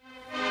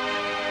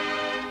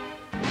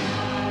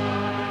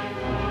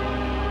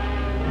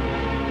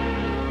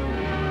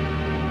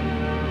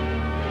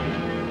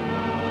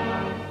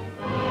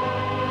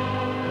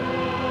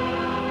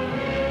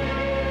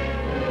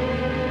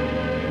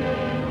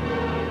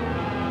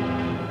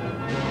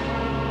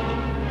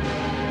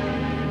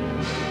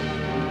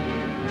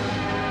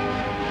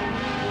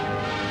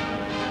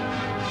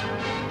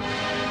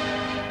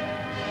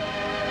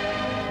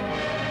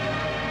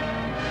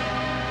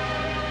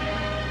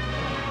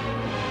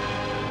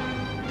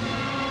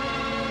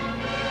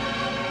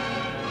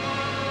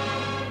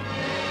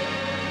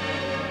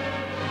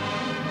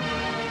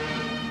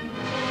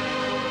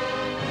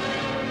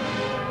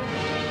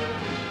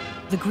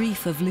 The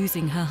grief of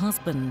losing her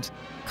husband,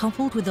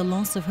 coupled with the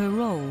loss of her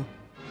role,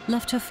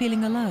 left her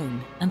feeling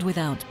alone and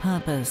without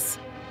purpose.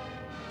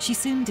 She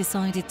soon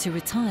decided to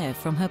retire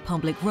from her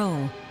public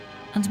role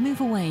and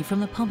move away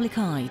from the public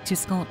eye to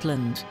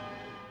Scotland.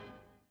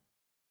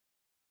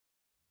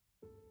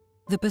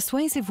 The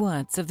persuasive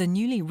words of the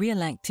newly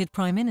re-elected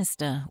Prime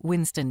Minister,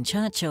 Winston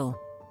Churchill,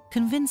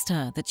 convinced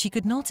her that she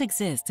could not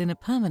exist in a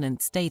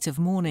permanent state of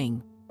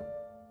mourning.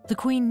 The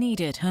Queen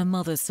needed her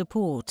mother's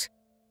support,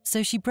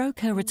 so she broke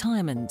her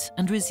retirement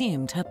and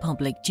resumed her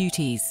public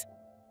duties.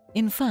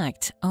 In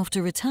fact,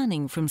 after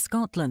returning from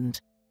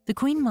Scotland, the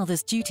Queen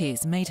Mother's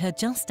duties made her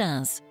just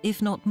as,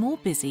 if not more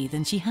busy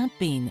than she had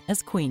been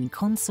as Queen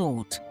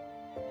Consort.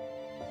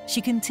 She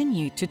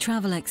continued to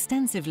travel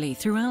extensively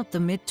throughout the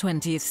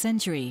mid-20th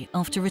century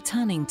after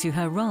returning to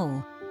her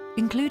role,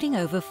 including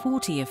over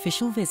 40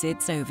 official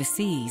visits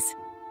overseas.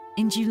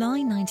 In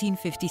July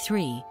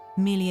 1953,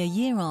 merely a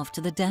year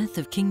after the death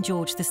of King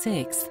George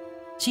VI,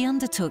 she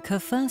undertook her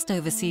first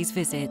overseas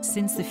visit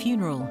since the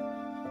funeral,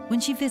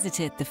 when she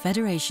visited the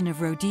Federation of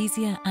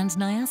Rhodesia and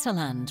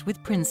Nyasaland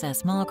with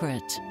Princess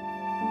Margaret.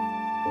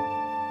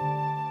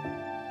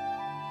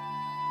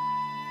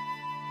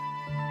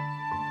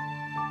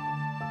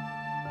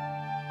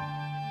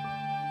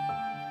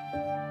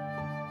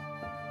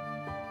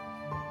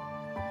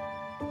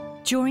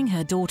 During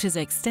her daughter's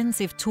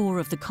extensive tour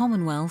of the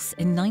Commonwealth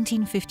in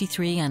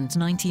 1953 and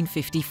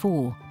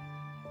 1954,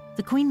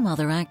 the Queen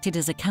Mother acted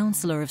as a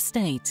counsellor of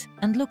state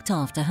and looked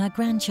after her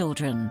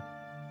grandchildren.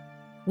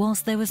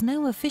 Whilst there was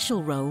no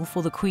official role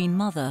for the Queen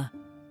Mother,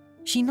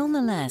 she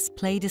nonetheless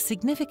played a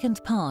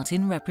significant part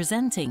in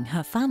representing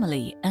her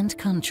family and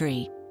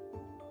country.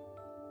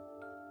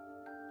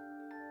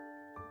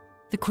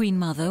 The Queen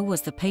Mother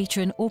was the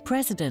patron or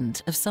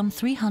president of some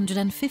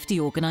 350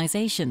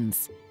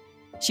 organisations.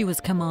 She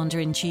was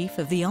Commander-in-Chief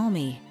of the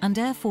Army and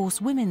Air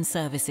Force Women's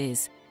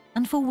Services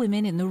and for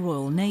women in the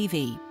Royal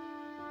Navy.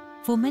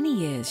 For many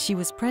years she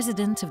was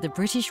President of the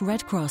British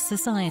Red Cross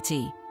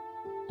Society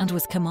and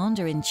was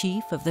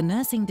Commander-in-Chief of the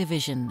Nursing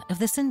Division of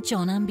the St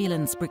John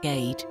Ambulance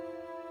Brigade.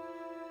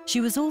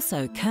 She was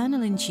also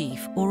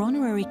Colonel-in-Chief or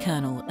Honorary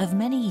Colonel of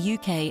many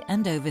UK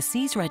and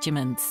overseas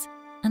regiments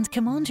and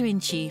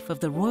Commander-in-Chief of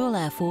the Royal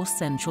Air Force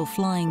Central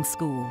Flying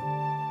School.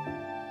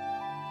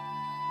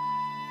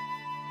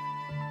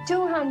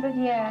 200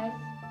 years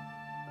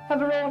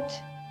have wrought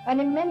an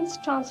immense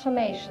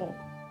transformation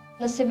in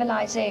the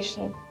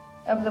civilization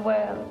of the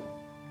world.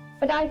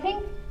 But I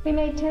think we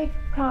may take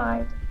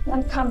pride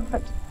and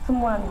comfort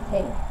from one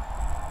thing.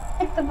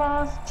 With the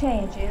vast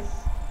changes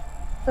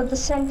that the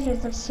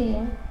centuries have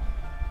seen,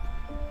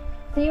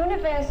 the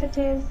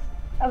universities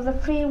of the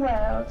free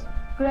world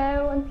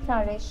grow and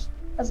flourish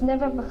as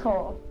never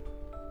before.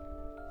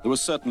 There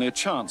was certainly a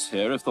chance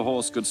here if the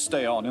horse could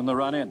stay on in the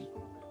run-in.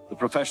 The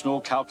professional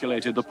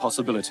calculated the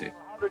possibility.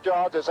 100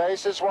 yards is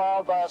aces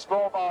wild by a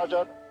small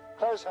margin.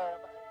 Close home.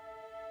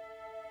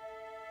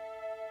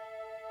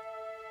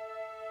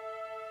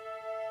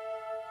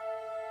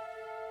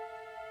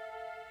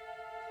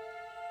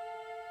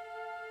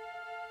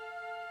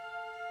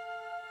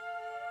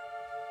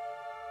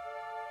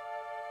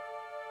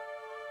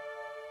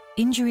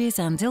 Injuries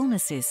and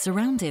illnesses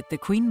surrounded the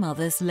Queen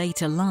Mother's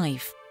later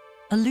life,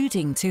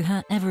 alluding to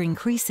her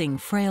ever-increasing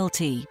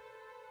frailty.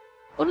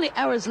 Only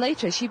hours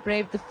later, she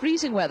braved the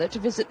freezing weather to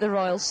visit the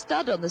Royal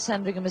Stud on the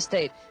Sandringham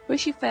estate, where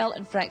she fell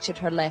and fractured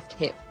her left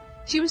hip.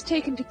 She was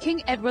taken to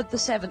King Edward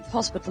VII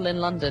Hospital in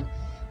London.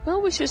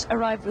 Well-wishers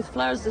arrived with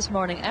flowers this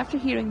morning after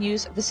hearing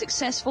news of the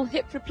successful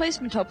hip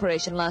replacement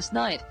operation last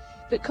night,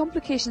 but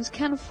complications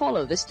can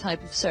follow this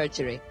type of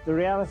surgery. The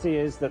reality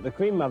is that the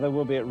Queen Mother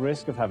will be at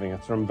risk of having a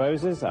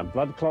thrombosis, a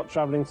blood clot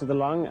travelling to the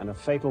lung, and a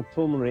fatal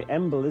pulmonary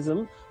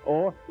embolism,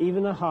 or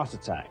even a heart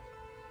attack.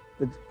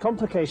 The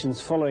complications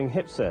following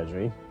hip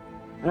surgery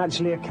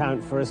actually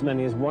account for as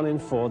many as 1 in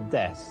 4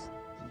 deaths.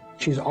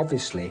 She's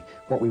obviously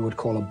what we would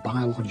call a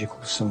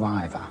biological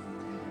survivor.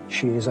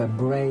 She is a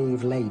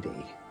brave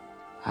lady,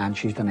 and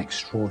she's done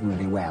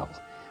extraordinarily well.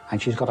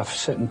 And she's got a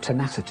certain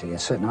tenacity, a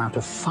certain amount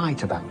of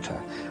fight about her,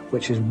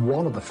 which is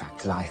one of the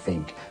factors, I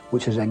think,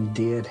 which has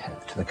endeared her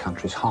to the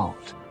country's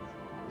heart.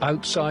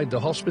 Outside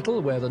the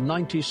hospital, where the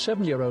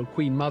 97-year-old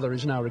Queen Mother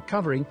is now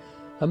recovering,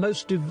 her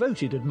most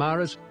devoted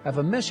admirers have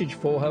a message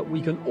for her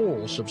we can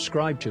all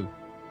subscribe to.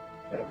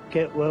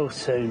 Get well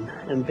soon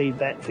and be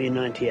back for your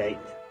 98th.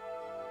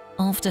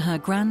 After her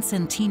grand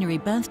centenary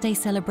birthday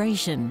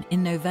celebration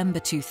in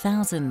November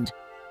 2000,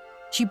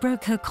 she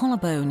broke her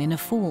collarbone in a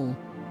fall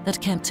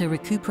that kept her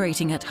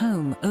recuperating at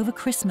home over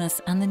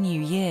Christmas and the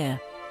New Year.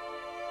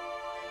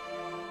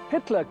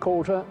 Hitler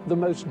called her the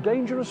most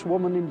dangerous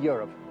woman in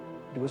Europe.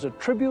 It was a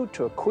tribute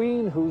to a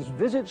queen whose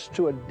visits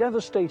to a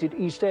devastated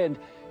East End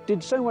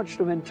did so much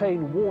to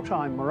maintain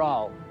wartime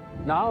morale.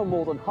 Now,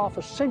 more than half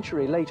a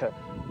century later,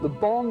 the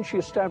bond she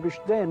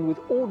established then with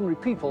ordinary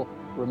people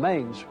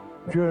remains.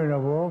 During the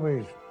war,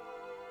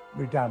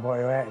 we done what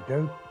we had to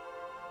do.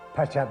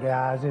 Patch up the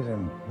houses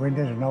and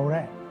windows and all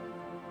that.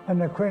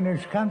 And the Queen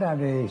used to come down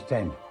to the East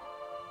End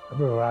with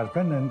her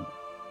husband, and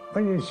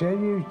when you see her,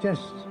 you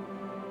just,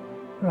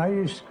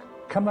 you just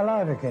come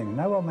alive again, you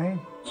know what I mean?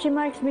 She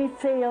makes me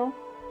feel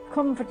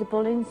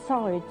comfortable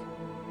inside.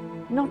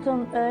 Not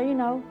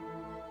on,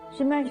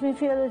 she makes me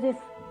feel as if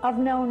I've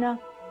known her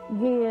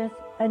years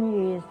and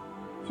years.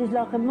 She's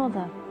like a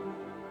mother.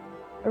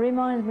 It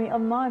reminds me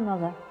of my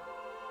mother.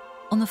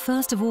 On the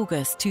 1st of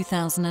August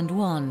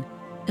 2001,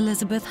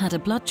 Elizabeth had a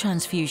blood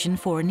transfusion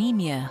for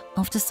anemia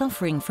after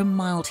suffering from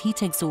mild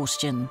heat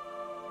exhaustion.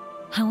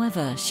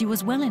 However, she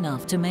was well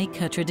enough to make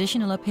her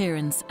traditional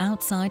appearance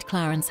outside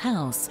Clarence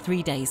House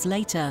 3 days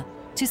later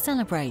to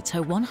celebrate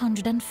her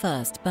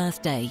 101st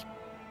birthday.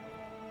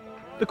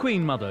 The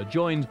Queen Mother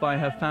joined by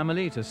her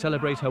family to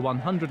celebrate her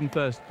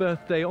 101st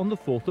birthday on the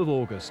 4th of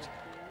August.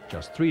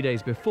 Just 3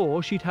 days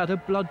before, she'd had a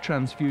blood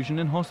transfusion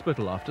in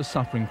hospital after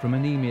suffering from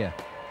anemia.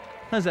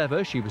 As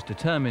ever, she was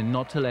determined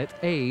not to let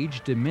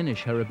age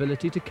diminish her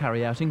ability to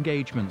carry out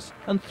engagements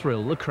and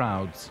thrill the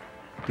crowds.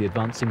 The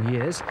advancing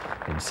years,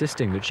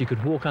 insisting that she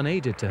could walk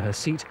unaided to her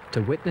seat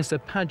to witness a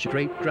pageant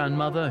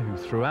great-grandmother who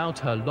throughout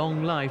her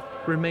long life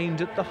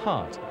remained at the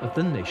heart of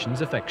the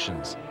nation's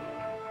affections.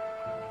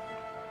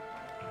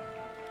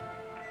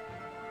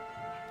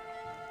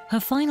 Her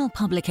final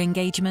public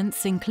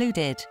engagements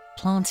included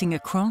planting a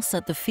cross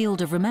at the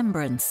Field of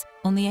Remembrance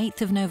on the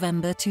 8th of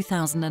November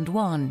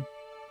 2001,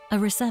 a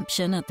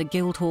reception at the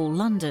Guildhall,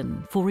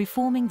 London, for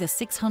reforming the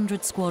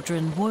 600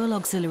 Squadron Royal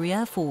Auxiliary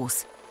Air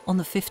Force on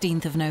the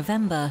 15th of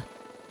November,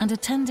 and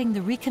attending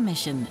the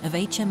recommission of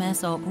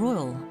HMS Ark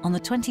Royal on the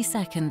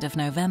 22nd of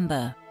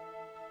November.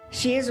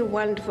 She is a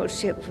wonderful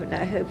ship, and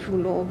I hope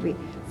you'll all be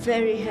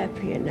very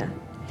happy in her.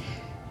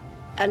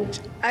 And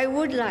I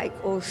would like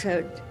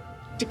also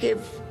to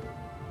give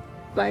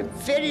my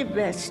very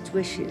best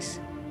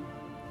wishes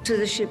to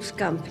the ship's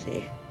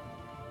company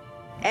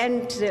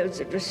and to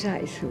those at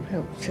Rosyth who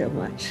helped so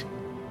much.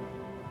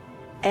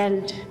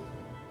 And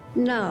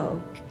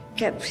now,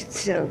 Captain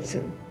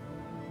Selton,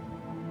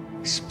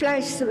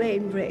 splice the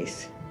main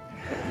brace.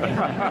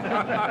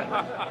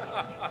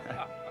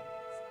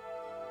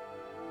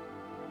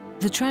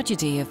 The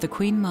tragedy of the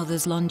Queen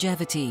Mother's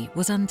longevity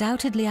was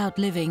undoubtedly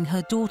outliving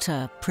her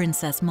daughter,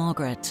 Princess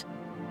Margaret.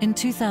 In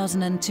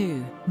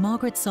 2002,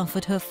 Margaret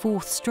suffered her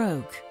 4th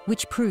stroke,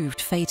 which proved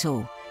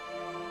fatal.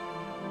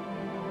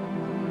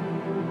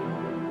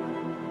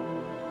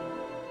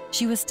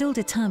 She was still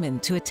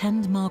determined to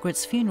attend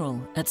Margaret's funeral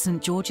at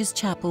St George's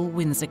Chapel,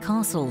 Windsor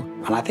Castle.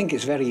 And I think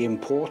it's very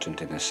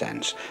important, in a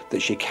sense,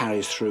 that she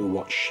carries through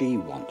what she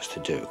wants to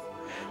do.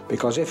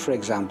 Because if, for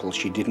example,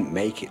 she didn't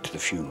make it to the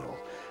funeral,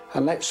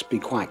 and let's be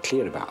quite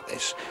clear about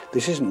this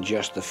isn't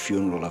just the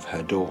funeral of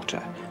her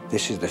daughter,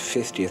 this is the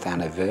 50th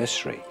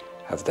anniversary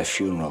of the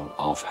funeral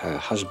of her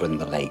husband,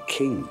 the late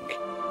King.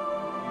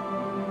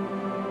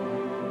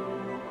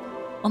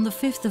 On the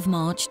 5th of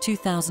March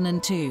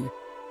 2002,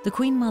 the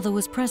Queen Mother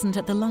was present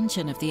at the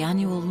luncheon of the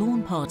annual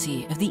lawn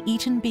party of the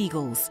Eton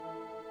Beagles.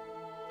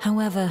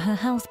 However, her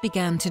health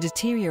began to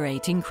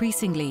deteriorate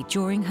increasingly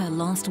during her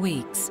last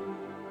weeks.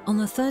 On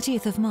the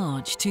 30th of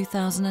March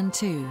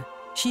 2002,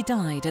 she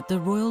died at the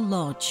Royal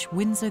Lodge,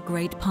 Windsor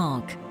Great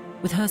Park,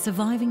 with her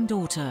surviving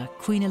daughter,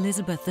 Queen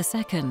Elizabeth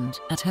II,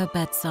 at her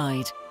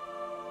bedside.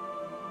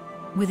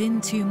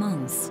 Within 2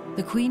 months,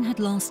 the Queen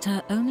had lost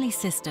her only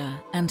sister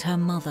and her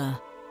mother,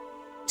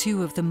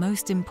 2 of the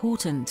most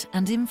important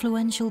and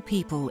influential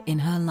people in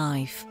her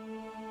life.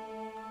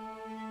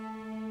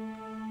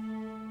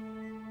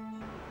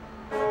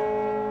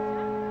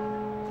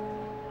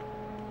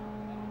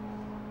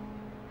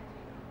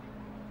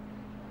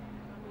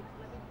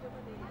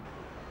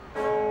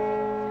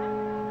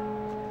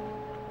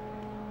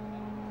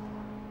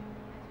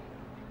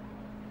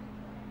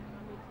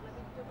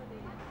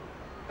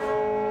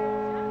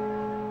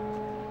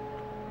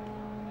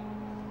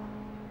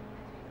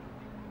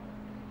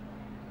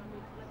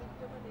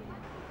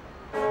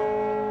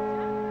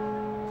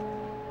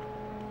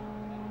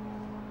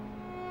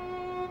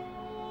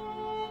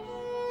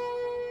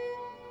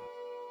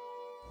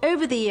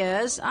 Over the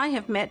years, I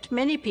have met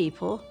many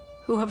people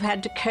who have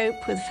had to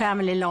cope with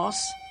family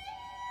loss,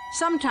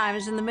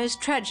 sometimes in the most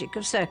tragic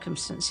of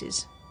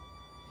circumstances.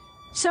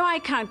 So I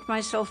count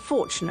myself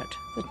fortunate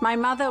that my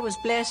mother was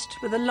blessed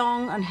with a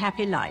long and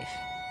happy life.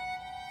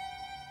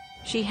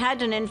 She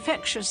had an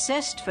infectious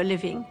zest for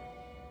living,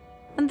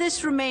 and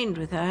this remained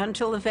with her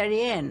until the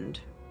very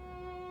end.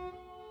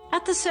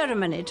 At the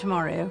ceremony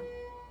tomorrow,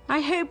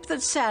 I hope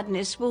that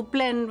sadness will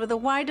blend with a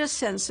wider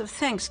sense of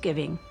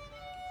thanksgiving,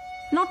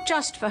 not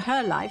just for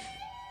her life,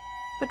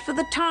 but for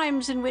the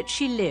times in which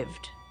she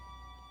lived.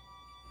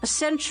 A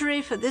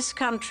century for this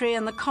country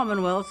and the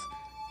Commonwealth,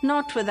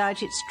 not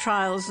without its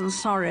trials and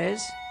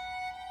sorrows,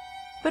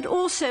 but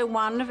also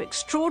one of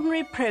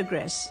extraordinary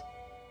progress,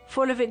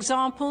 full of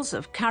examples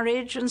of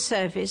courage and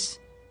service,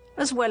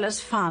 as well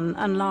as fun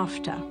and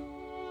laughter.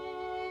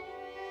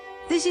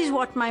 This is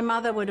what my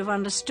mother would have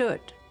understood,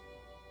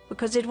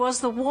 because it was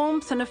the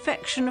warmth and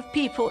affection of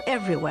people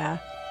everywhere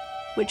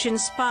which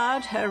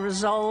inspired her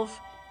resolve,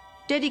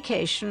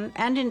 dedication,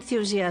 and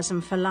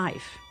enthusiasm for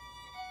life.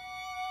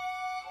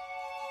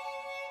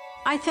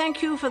 I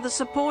thank you for the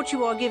support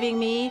you are giving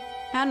me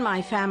and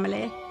my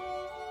family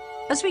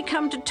as we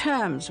come to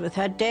terms with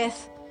her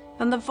death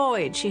and the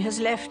void she has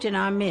left in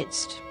our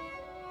midst.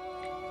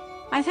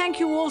 I thank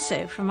you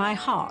also from my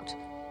heart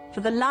for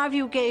the love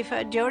you gave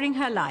her during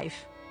her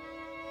life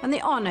and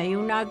the honour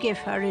you now give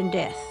her in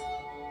death.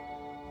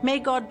 May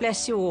God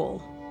bless you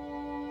all.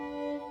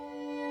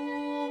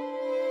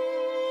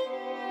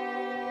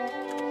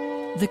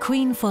 The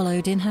Queen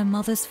followed in her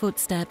mother's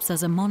footsteps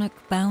as a monarch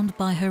bound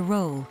by her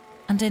role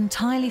and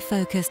entirely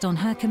focused on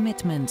her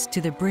commitment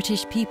to the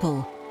British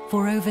people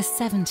for over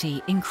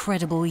 70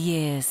 incredible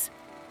years.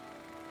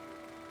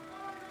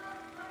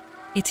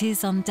 It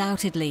is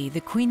undoubtedly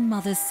the Queen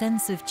Mother's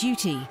sense of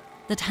duty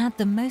that had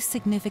the most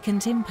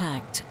significant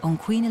impact on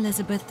Queen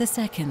Elizabeth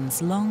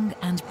II's long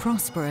and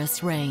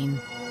prosperous reign.